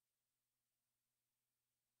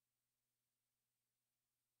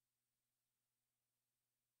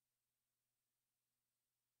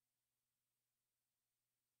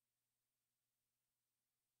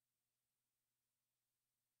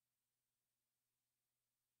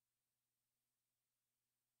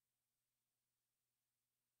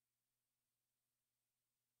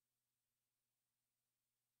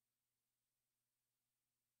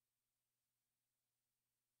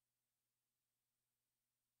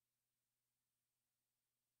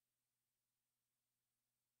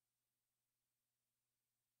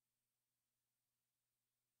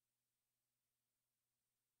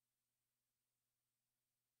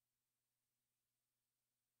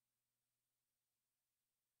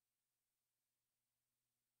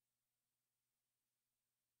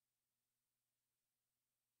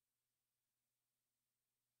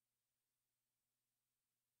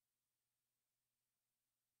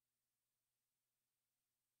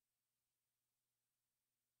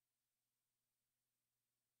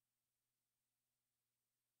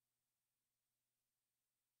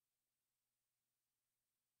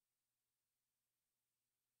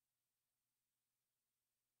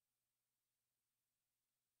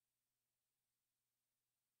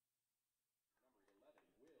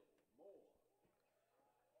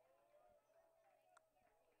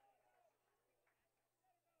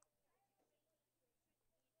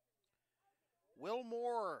 Will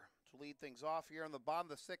Moore to lead things off here in the bottom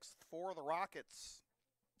of the 6th for the Rockets.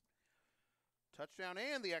 Touchdown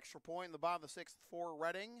and the extra point in the bottom of the 6th for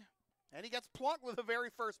Reading. And he gets plunked with the very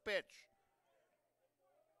first pitch.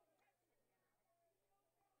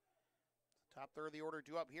 Top third of the order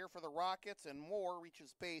due up here for the Rockets, and Moore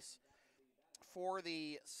reaches base for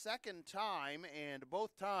the second time, and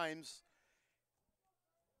both times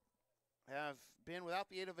have been without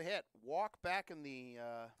the aid of a hit. Walk back in the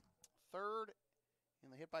third in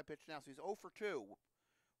the hit by pitch now, so he's 0 for 2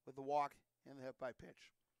 with the walk and the hit by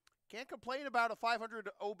pitch. Can't complain about a 500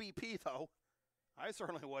 OBP, though. I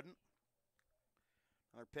certainly wouldn't.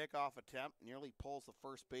 Another pickoff attempt. Nearly pulls the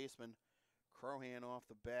first baseman, Crohan, off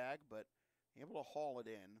the bag, but able to haul it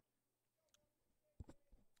in.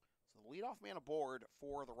 So the leadoff man aboard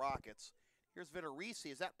for the Rockets. Here's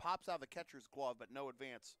Vitorisi as that pops out of the catcher's glove, but no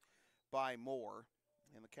advance by Moore.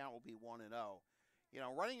 And the count will be 1-0. You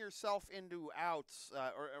know, running yourself into outs,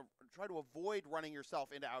 or try to avoid running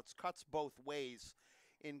yourself into outs, cuts both ways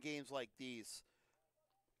in games like these.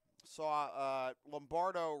 Saw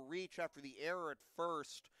Lombardo reach after the error at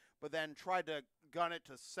first, but then tried to gun it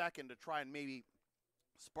to second to try and maybe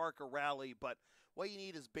spark a rally. But what you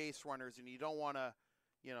need is base runners, and you don't want to,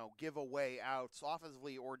 you know, give away outs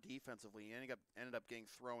offensively or defensively. He ended up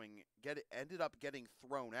getting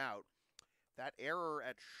thrown out. That error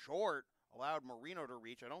at short allowed Marino to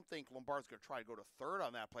reach. I don't think Lombardo's going to try to go to third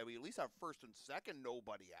on that play. We at least have first and second,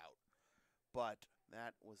 nobody out. But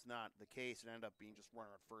that was not the case. It ended up being just runner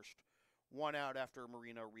at first, 1 out after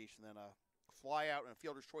Marino reached, and then a fly out and a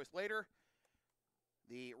fielder's choice later.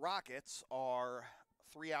 The Rockets are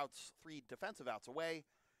 3 defensive outs away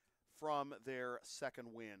from their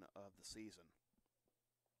second win of the season.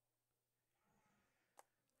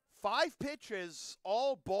 5 pitches,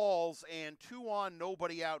 all balls, and 2 on,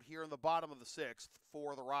 nobody out here in the bottom of the 6th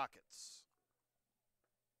for the Rockets.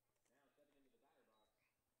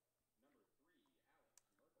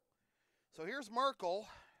 So here's Merkel.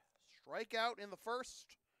 Strikeout in the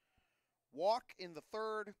first, walk in the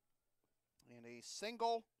third, and a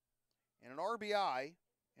single, and an RBI,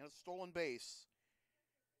 and a stolen base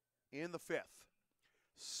in the 5th.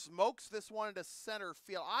 Smokes this one into center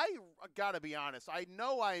field. I gotta be honest. I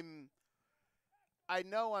know I'm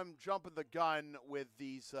jumping the gun with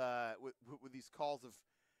these with these calls of,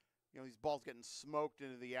 you know, these balls getting smoked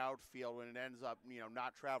into the outfield when it ends up, you know,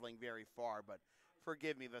 not traveling very far. But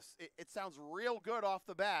forgive me, it sounds real good off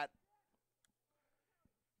the bat,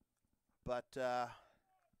 but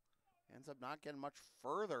ends up not getting much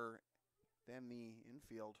further than the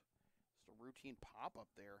infield. Just a routine pop up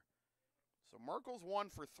there. So Merkel's 1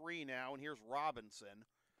 for 3 now, and here's Robinson.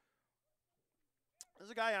 This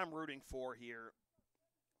is a guy I'm rooting for here.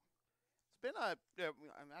 It's been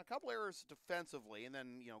a couple errors defensively, and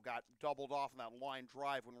then, you know, got doubled off in that line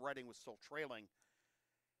drive when Redding was still trailing.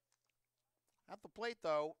 At the plate,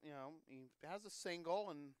 though, you know, he has a single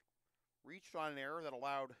and reached on an error that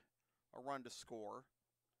allowed a run to score.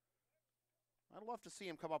 I'd love to see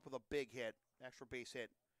him come up with a big hit, extra base hit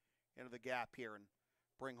into the gap here and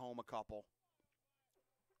bring home a couple.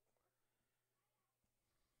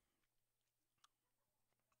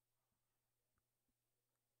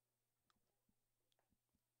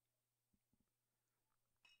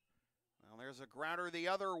 Well, there's a grounder the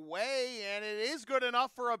other way, and it is good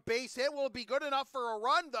enough for a base hit. Will it be good enough for a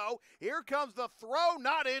run, though? Here comes the throw,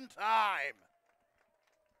 not in time.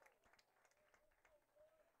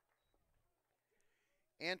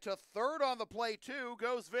 And to third on the play, too,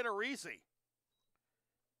 goes Vitorisi.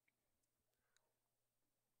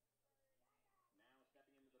 Now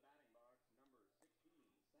stepping into the batting box, number 16, Sam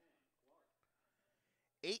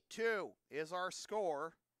Clark. 8-2 is our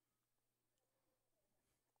score.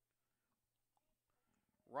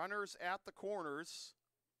 Runners at the corners.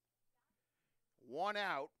 1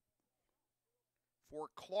 out for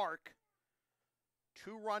Clark.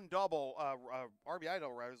 2-run double, RBI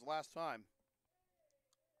double, right? It was the last time.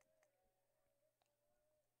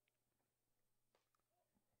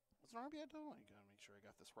 Was it an RBI double? I gotta make sure I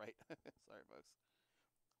got this right. Sorry, folks.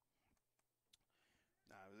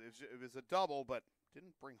 No, it was a double, but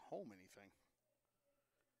didn't bring home anything.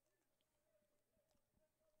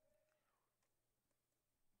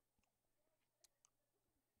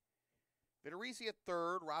 Vitorisi at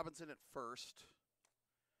third, Robinson at first.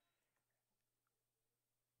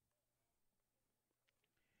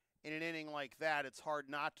 In an inning like that, it's hard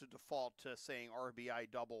not to default to saying RBI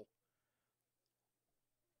double.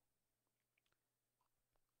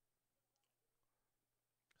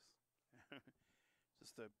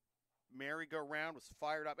 Just the merry-go-round was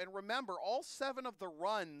fired up. And remember, all 7 of the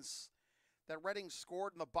runs that Redding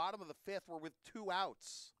scored in the bottom of the 5th were with 2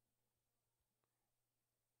 outs.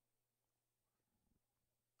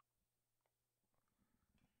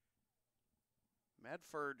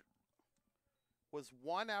 Medford was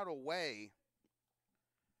 1 out away.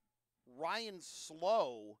 Ryan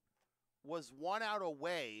Slow was 1 out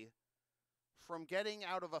away from getting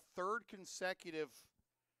out of a third consecutive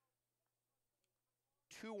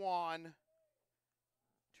 2-on,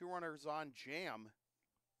 2 runners on jam.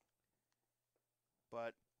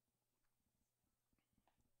 But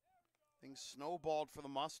things snowballed for the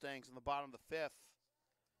Mustangs in the bottom of the 5th.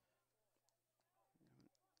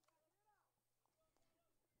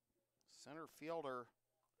 Center fielder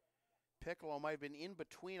Piccolo might have been in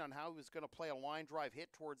between on how he was going to play a line drive hit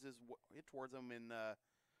towards him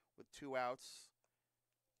with 2 outs.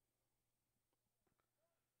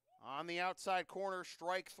 On the outside corner,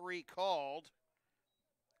 strike 3 called.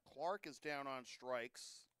 Clark is down on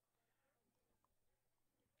strikes.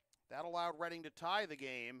 That allowed Reading to tie the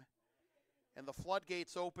game, and the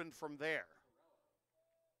floodgates opened from there.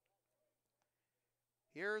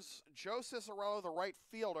 Here's Joe Cicerello, the right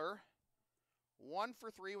fielder. 1 for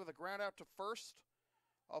 3 with a ground out to first,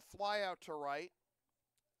 a fly out to right,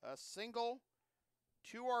 a single,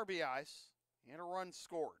 2 RBIs, and a run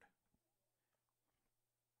scored.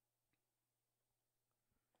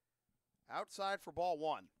 Outside for ball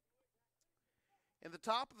 1. In the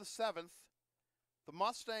top of the 7th, the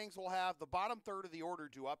Mustangs will have the bottom third of the order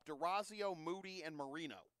due up: DeRazio, Moody, and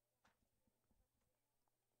Marino.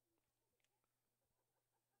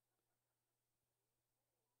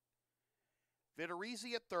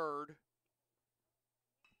 Vittorese at third.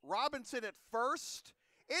 Robinson at first.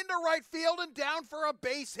 Into right field and down for a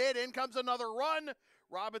base hit. In comes another run.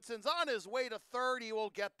 Robinson's on his way to third. He will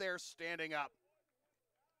get there standing up.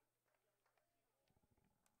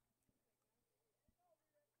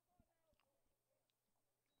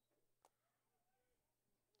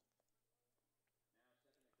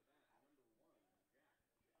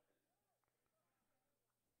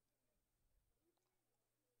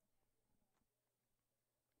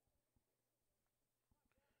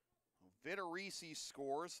 Vittorese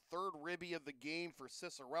scores, third ribby of the game for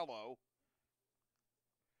Cicerello.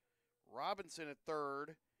 Robinson at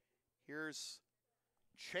third. Here's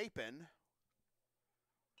Chapin.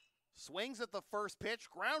 Swings at the first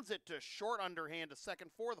pitch, grounds it to short underhand to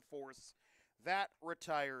second for the force. That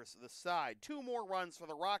retires the side. 2 more runs for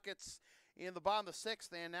the Rockets in the bottom of the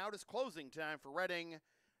 6th, and now it is closing time for Reading,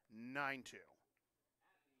 9-2.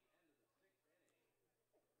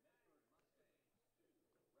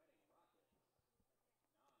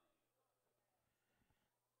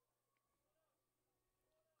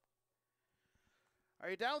 Are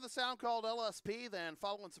you down with the sound called LSP? Then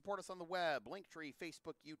follow and support us on the web. Linktree,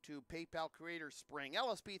 Facebook, YouTube, PayPal, Creator Spring,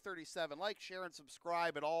 LSP37. Like, share, and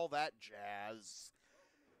subscribe, and all that jazz.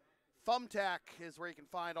 Thumbtack is where you can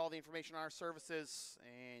find all the information on our services,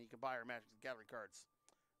 and you can buy our Magic the Gathering cards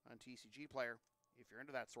on TCG Player if you're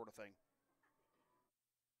into that sort of thing.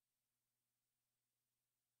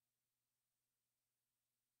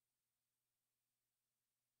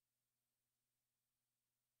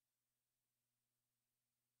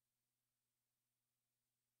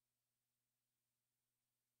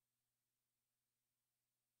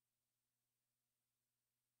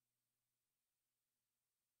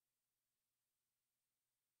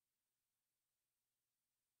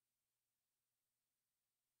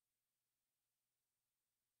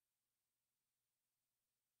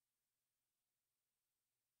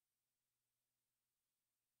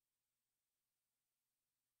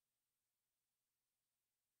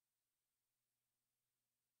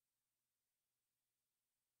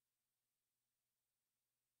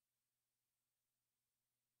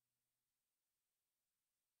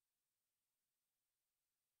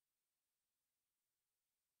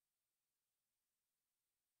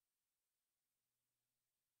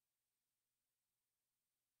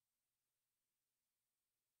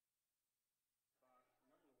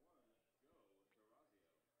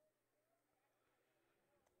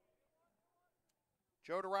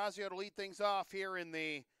 Joe DeRazio to lead things off here in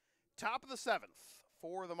the top of the 7th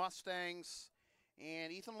for the Mustangs.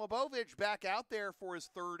 And Ethan Lebovich back out there for his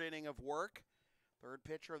 3rd inning of work. 3rd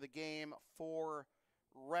pitcher of the game for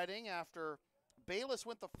Reading after Bayless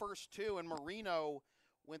went the first 2 and Marino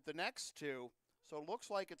went the next 2. So it looks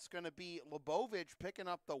like it's going to be Lebovich picking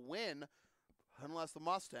up the win, unless the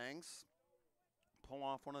Mustangs pull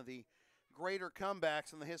off one of the greater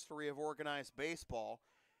comebacks in the history of organized baseball.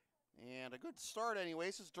 And a good start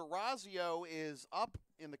anyways, as DeRazio is up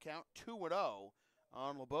in the count 2-0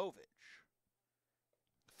 on Lebovich.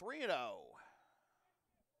 3-0.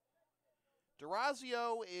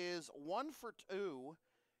 DeRazio is 1 for 2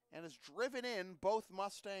 and has driven in both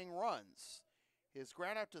Mustang runs. His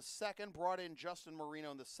ground out to second brought in Justin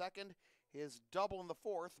Marino in the 2nd. His double in the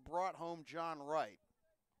 4th brought home John Wright.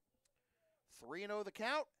 3-0 the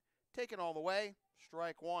count, taken all the way.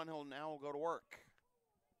 Strike 1, he'll now go to work.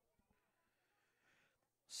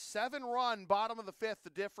 7-run, bottom of the 5th, the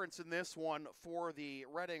difference in this one for the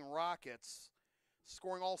Reading Rockets,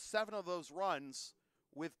 scoring all 7 of those runs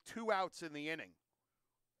with 2 outs in the inning.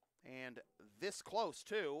 And this close,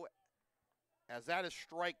 too, as that is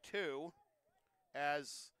strike 2,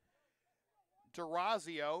 as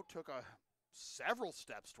DeRazio took several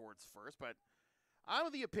steps towards first, but I'm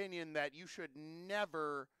of the opinion that you should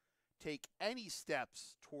never take any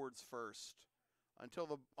steps towards first until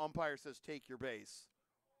the umpire says take your base.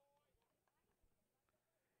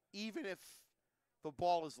 Even if the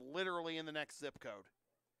ball is literally in the next zip code.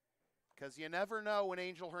 Because you never know when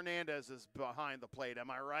Angel Hernandez is behind the plate,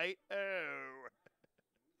 am I right? Oh.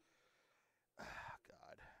 God.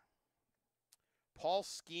 Paul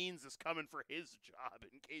Skeens is coming for his job,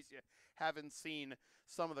 in case you haven't seen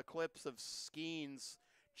some of the clips of Skeens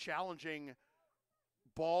challenging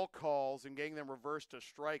ball calls and getting them reversed to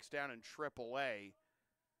strikes down in AAA.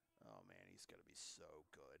 Oh, man, he's going to be so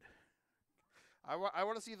good. I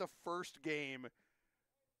want to see the first game.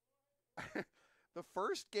 The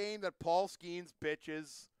first game that Paul Skeens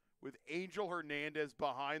pitches with Angel Hernandez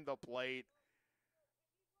behind the plate.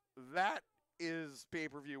 That is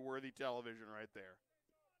pay-per-view worthy television right there.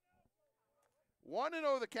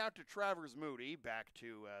 1-0 the count to Travers Moody. Back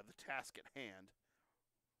to the task at hand.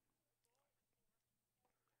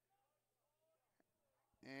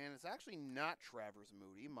 And it's actually not Travers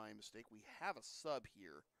Moody. My mistake. We have a sub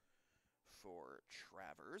here for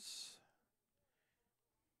Travers.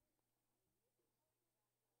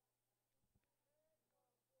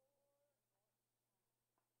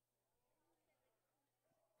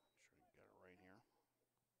 Make sure you got it right here.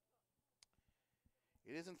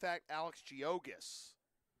 It is, in fact, Alex Giogis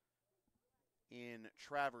in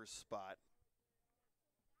Travers' spot.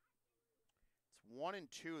 It's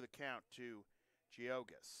 1-2 the count to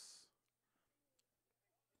Giogis.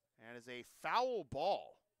 And is a foul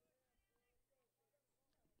ball.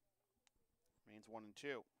 Remains 1-2.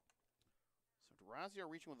 So Durazio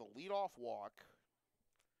reaching with a leadoff walk.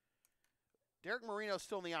 Derek Marino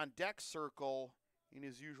still in the on-deck circle in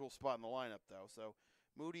his usual spot in the lineup, though. So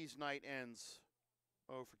Moody's night ends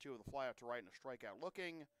 0 for 2 with a flyout to right and a strikeout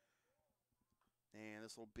looking. And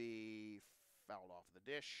this will be fouled off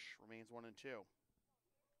the dish. Remains 1-2.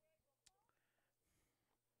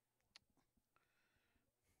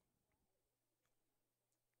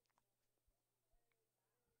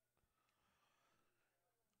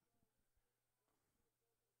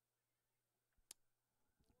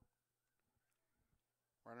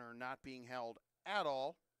 Runner not being held at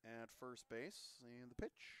all at first base. And the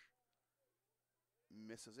pitch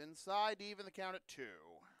misses inside to even the count at 2.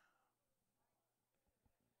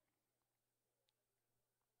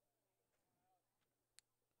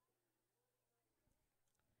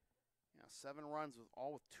 Yeah, 7 runs with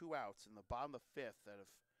all with 2 outs in the bottom of the 5th that have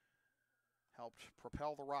helped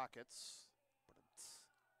propel the Rockets. But it's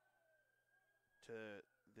to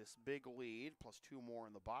this big lead, plus 2 more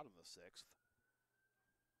in the bottom of the 6th.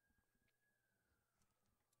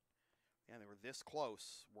 And they were this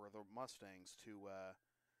close, were the Mustangs,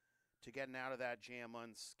 to getting out of that jam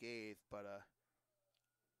unscathed, but a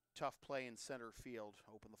tough play in center field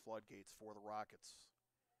opened the floodgates for the Rockets.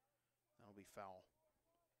 That'll be foul.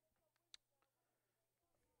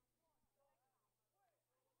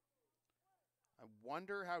 I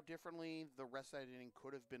wonder how differently the rest of that inning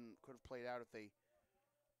could have played out if they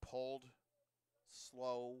pulled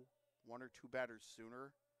slow 1 or 2 batters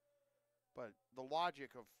sooner. But the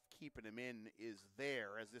logic of keeping him in is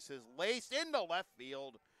there, as this is laced into left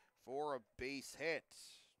field for a base hit.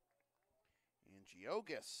 And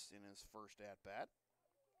Giogis in his first at-bat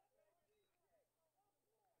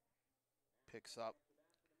picks up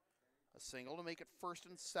a single to make it first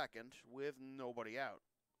and second with nobody out.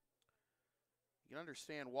 You can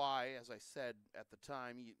understand why, as I said at the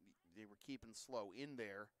time, they were keeping slow in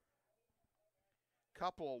there.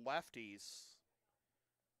 Couple of lefties.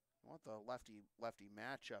 I want the lefty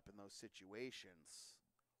matchup in those situations.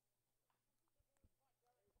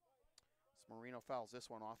 As Marino fouls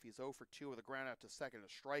this one off, he's 0 for 2 with a ground out to second,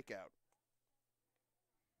 a strikeout.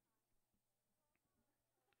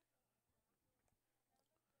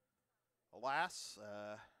 Alas,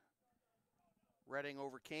 Redding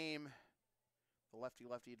overcame the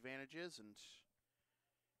lefty-lefty advantages and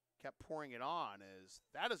kept pouring it on, as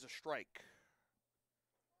that is a strike.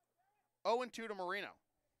 0-2 to Marino.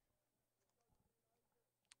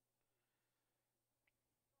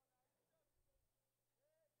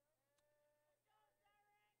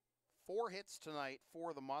 Four hits tonight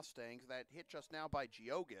for the Mustangs. That hit just now by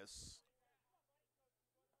Giogis.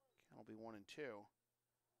 That'll be 1-2.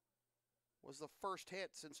 Was the first hit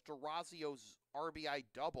since Durazio's RBI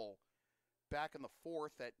double back in the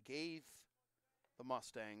 4th that gave the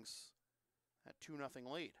Mustangs that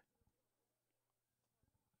 2-0 lead.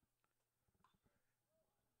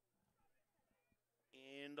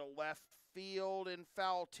 Into left field in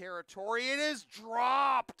foul territory. It is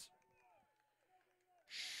dropped.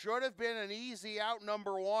 Should have been an easy out,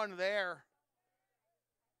 number 1 there.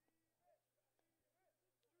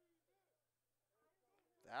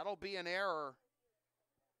 That'll be an error.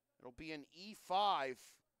 It'll be an E5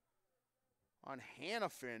 on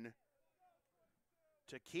Hannafin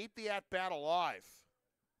to keep the at-bat alive.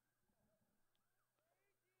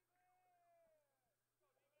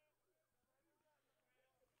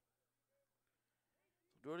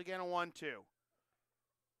 Do it again on 1-2.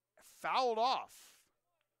 Fouled off.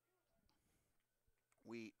 I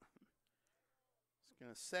was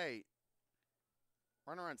going to say,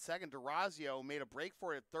 runner on second, Durazio made a break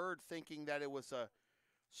for it at third, thinking that it was a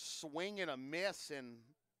swing and a miss and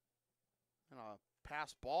a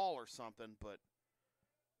pass ball or something, but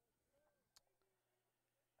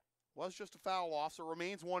was just a foul off, so it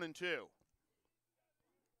remains 1-2.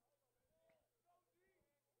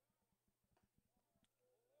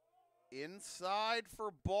 Inside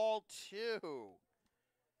for ball 2.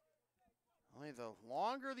 Only the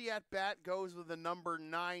longer the at-bat goes with the number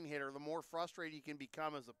 9 hitter, the more frustrated you can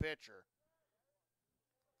become as a pitcher.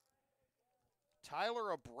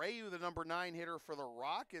 Tyler Abreu, the number 9 hitter for the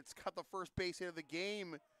Rockets, got the first base hit of the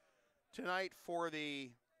game tonight for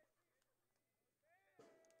the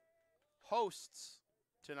hosts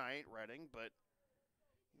tonight, Reading, but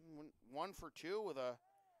 1 for 2 with a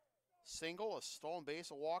single, a stolen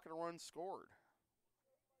base, a walk, and a run scored.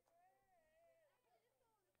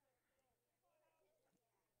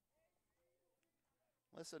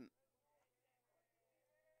 Listen,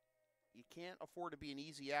 you can't afford to be an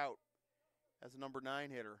easy out as a number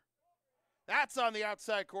 9 hitter. That's on the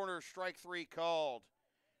outside corner, strike 3 called.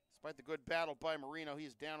 Despite the good battle by Marino,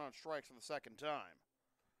 he's down on strikes for the second time.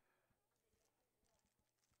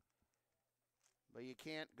 But you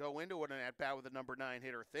can't go into an at-bat with a number 9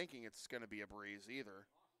 hitter thinking it's going to be a breeze either.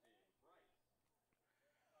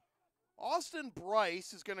 Austin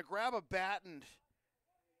Bryce is going to grab a bat and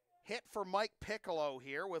hit for Mike Piccolo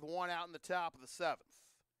here with 1 out in the top of the 7th.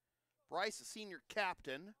 Bryce, the senior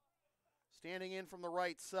captain, standing in from the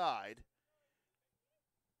right side.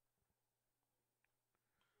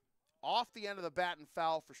 Off the end of the bat and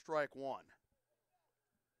foul for strike 1.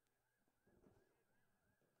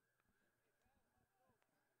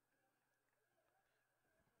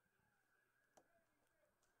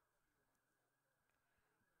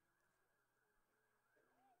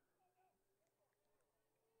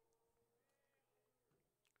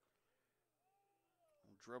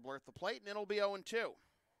 Dribbler at the plate, and it'll be 0-2.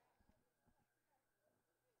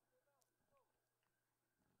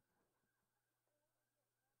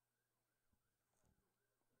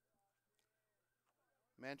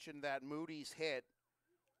 Mentioned that Moody's hit,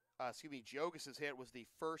 Giogas's hit was the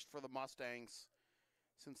first for the Mustangs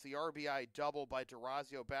since the RBI double by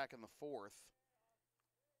Durazio back in the 4th.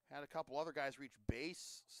 Had a couple other guys reach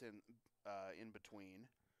base in between.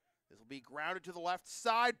 This will be grounded to the left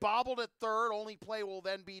side, bobbled at third. Only play will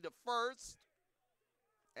then be to first.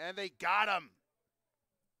 And they got him.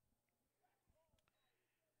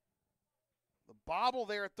 The bobble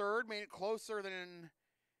there at third made it closer than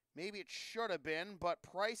maybe it should have been, but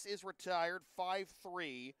Price is retired,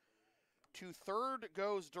 5-3. To third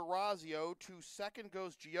goes Durazio, to second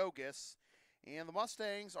goes Giogas, and the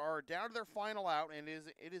Mustangs are down to their final out, and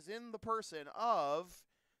it is in the person of,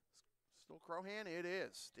 still Crohan? It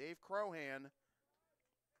is. Dave Crohan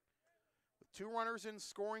with 2 runners in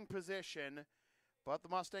scoring position, but the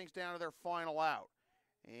Mustangs down to their final out.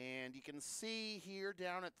 And you can see here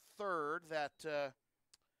down at third that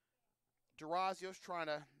Durazio's trying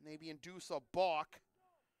to maybe induce a balk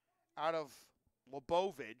out of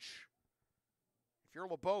Lebovich. If you're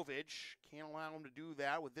Lebovich, can't allow him to do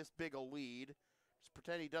that with this big a lead. Just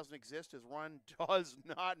pretend he doesn't exist. His run does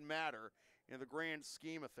not matter in the grand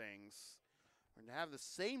scheme of things. We're going to have the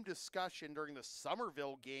same discussion during the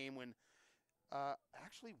Somerville game when,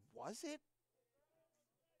 actually, was it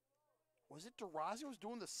Durazio was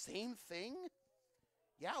doing the same thing?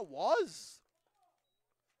 Yeah, it was.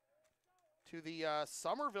 To the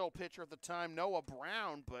Somerville pitcher at the time, Noah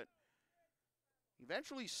Brown, but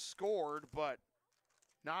eventually scored, but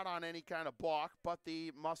not on any kind of balk, but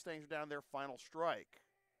the Mustangs are down their final strike.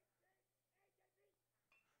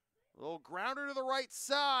 A little grounder to the right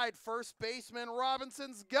side. First baseman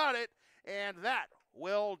Robinson's got it, and that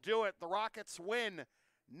will do it. The Rockets win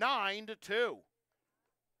 9-2.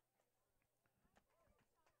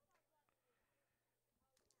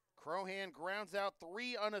 Crohan grounds out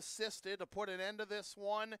 3 unassisted to put an end to this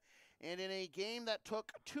one. And in a game that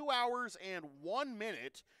took 2 hours and 1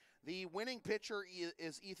 minute, the winning pitcher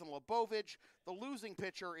is Ethan Lebovich. The losing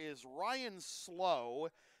pitcher is Ryan Slow.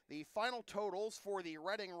 The final totals for the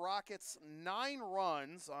Reading Rockets, 9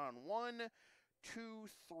 runs on 1, 2,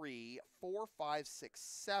 3, 4, 5, 6,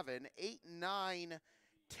 7, 8, 9,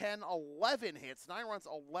 10, 11 hits. 9 runs,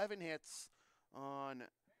 11 hits on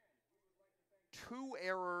 2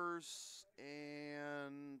 errors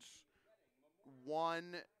and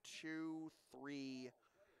 1, 2, 3,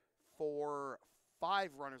 4, 5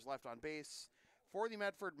 runners left on base. For the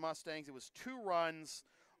Medford Mustangs, it was 2 runs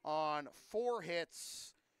on 4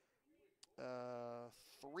 hits,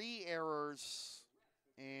 3 errors,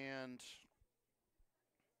 and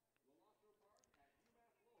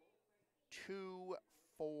 2,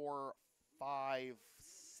 4, 5,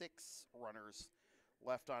 6 runners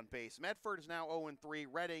left on base. Medford is now 0-3.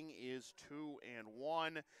 Reading is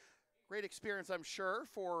 2-1. Great experience, I'm sure,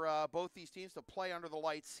 for both these teams to play under the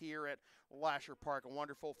lights here at Lasher Park. A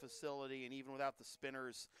wonderful facility, and even without the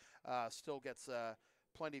spinners, still gets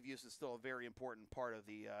plenty of use. It's still a very important part of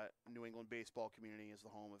the New England baseball community, as the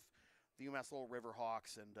home of the UMass Lowell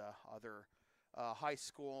Riverhawks and other high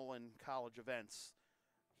school and college events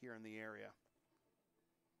here in the area.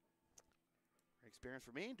 Great experience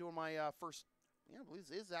for me, doing my first, I believe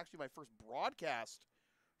this is actually my first broadcast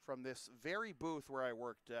from this very booth where I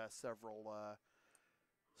worked several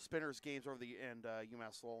Spinners games over the and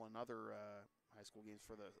UMass Lowell and other high school games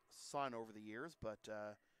for the Sun over the years, but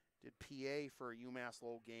did PA for a UMass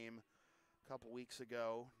Lowell game a couple weeks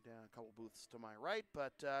ago, down a couple booths to my right,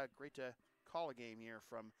 but great to call a game here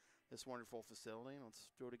from this wonderful facility. Let's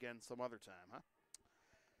do it again some other time, huh?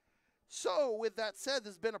 So, with that said,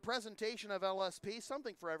 this has been a presentation of LSP,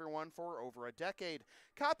 something for everyone for over a decade.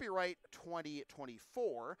 Copyright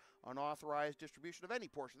 2024, unauthorized distribution of any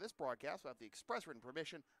portion of this broadcast without the express written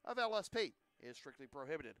permission of LSP is strictly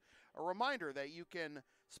prohibited. A reminder that you can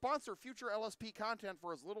sponsor future LSP content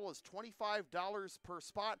for as little as $25 per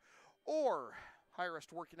spot, or hire us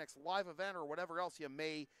to work your next live event or whatever else you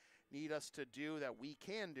may need us to do that we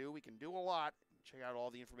can do. We can do a lot. Check out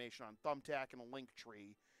all the information on Thumbtack and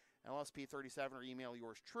Linktree. LSP37, or email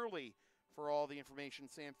yours truly for all the information,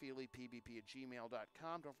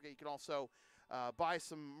 samfeelypbp@gmail.com. Don't forget, you can also buy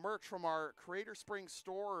some merch from our Creator Springs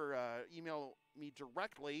store, or email me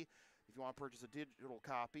directly if you want to purchase a digital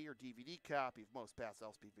copy or DVD copy of most past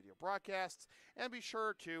LSP video broadcasts. And be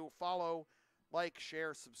sure to follow, like,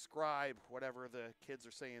 share, subscribe, whatever the kids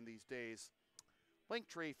are saying these days.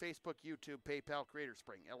 Linktree, Facebook, YouTube, PayPal, Creator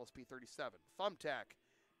Spring, LSP37, Thumbtack,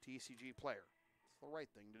 TCG Player. The right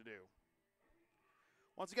thing to do.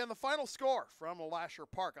 Once again, the final score from Lasher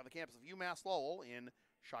Park on the campus of UMass Lowell in,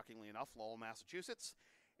 shockingly enough, Lowell, Massachusetts.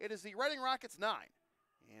 It is the Reading Rockets 9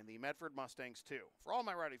 and the Medford Mustangs 2. For all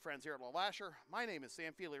my rowdy friends here at Lasher, my name is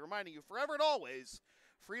Sam Feely, reminding you forever and always,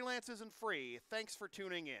 freelance isn't free. Thanks for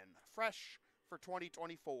tuning in. Fresh for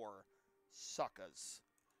 2024, suckers.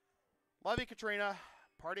 Love you, Katrina.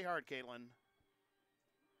 Party hard, Caitlin.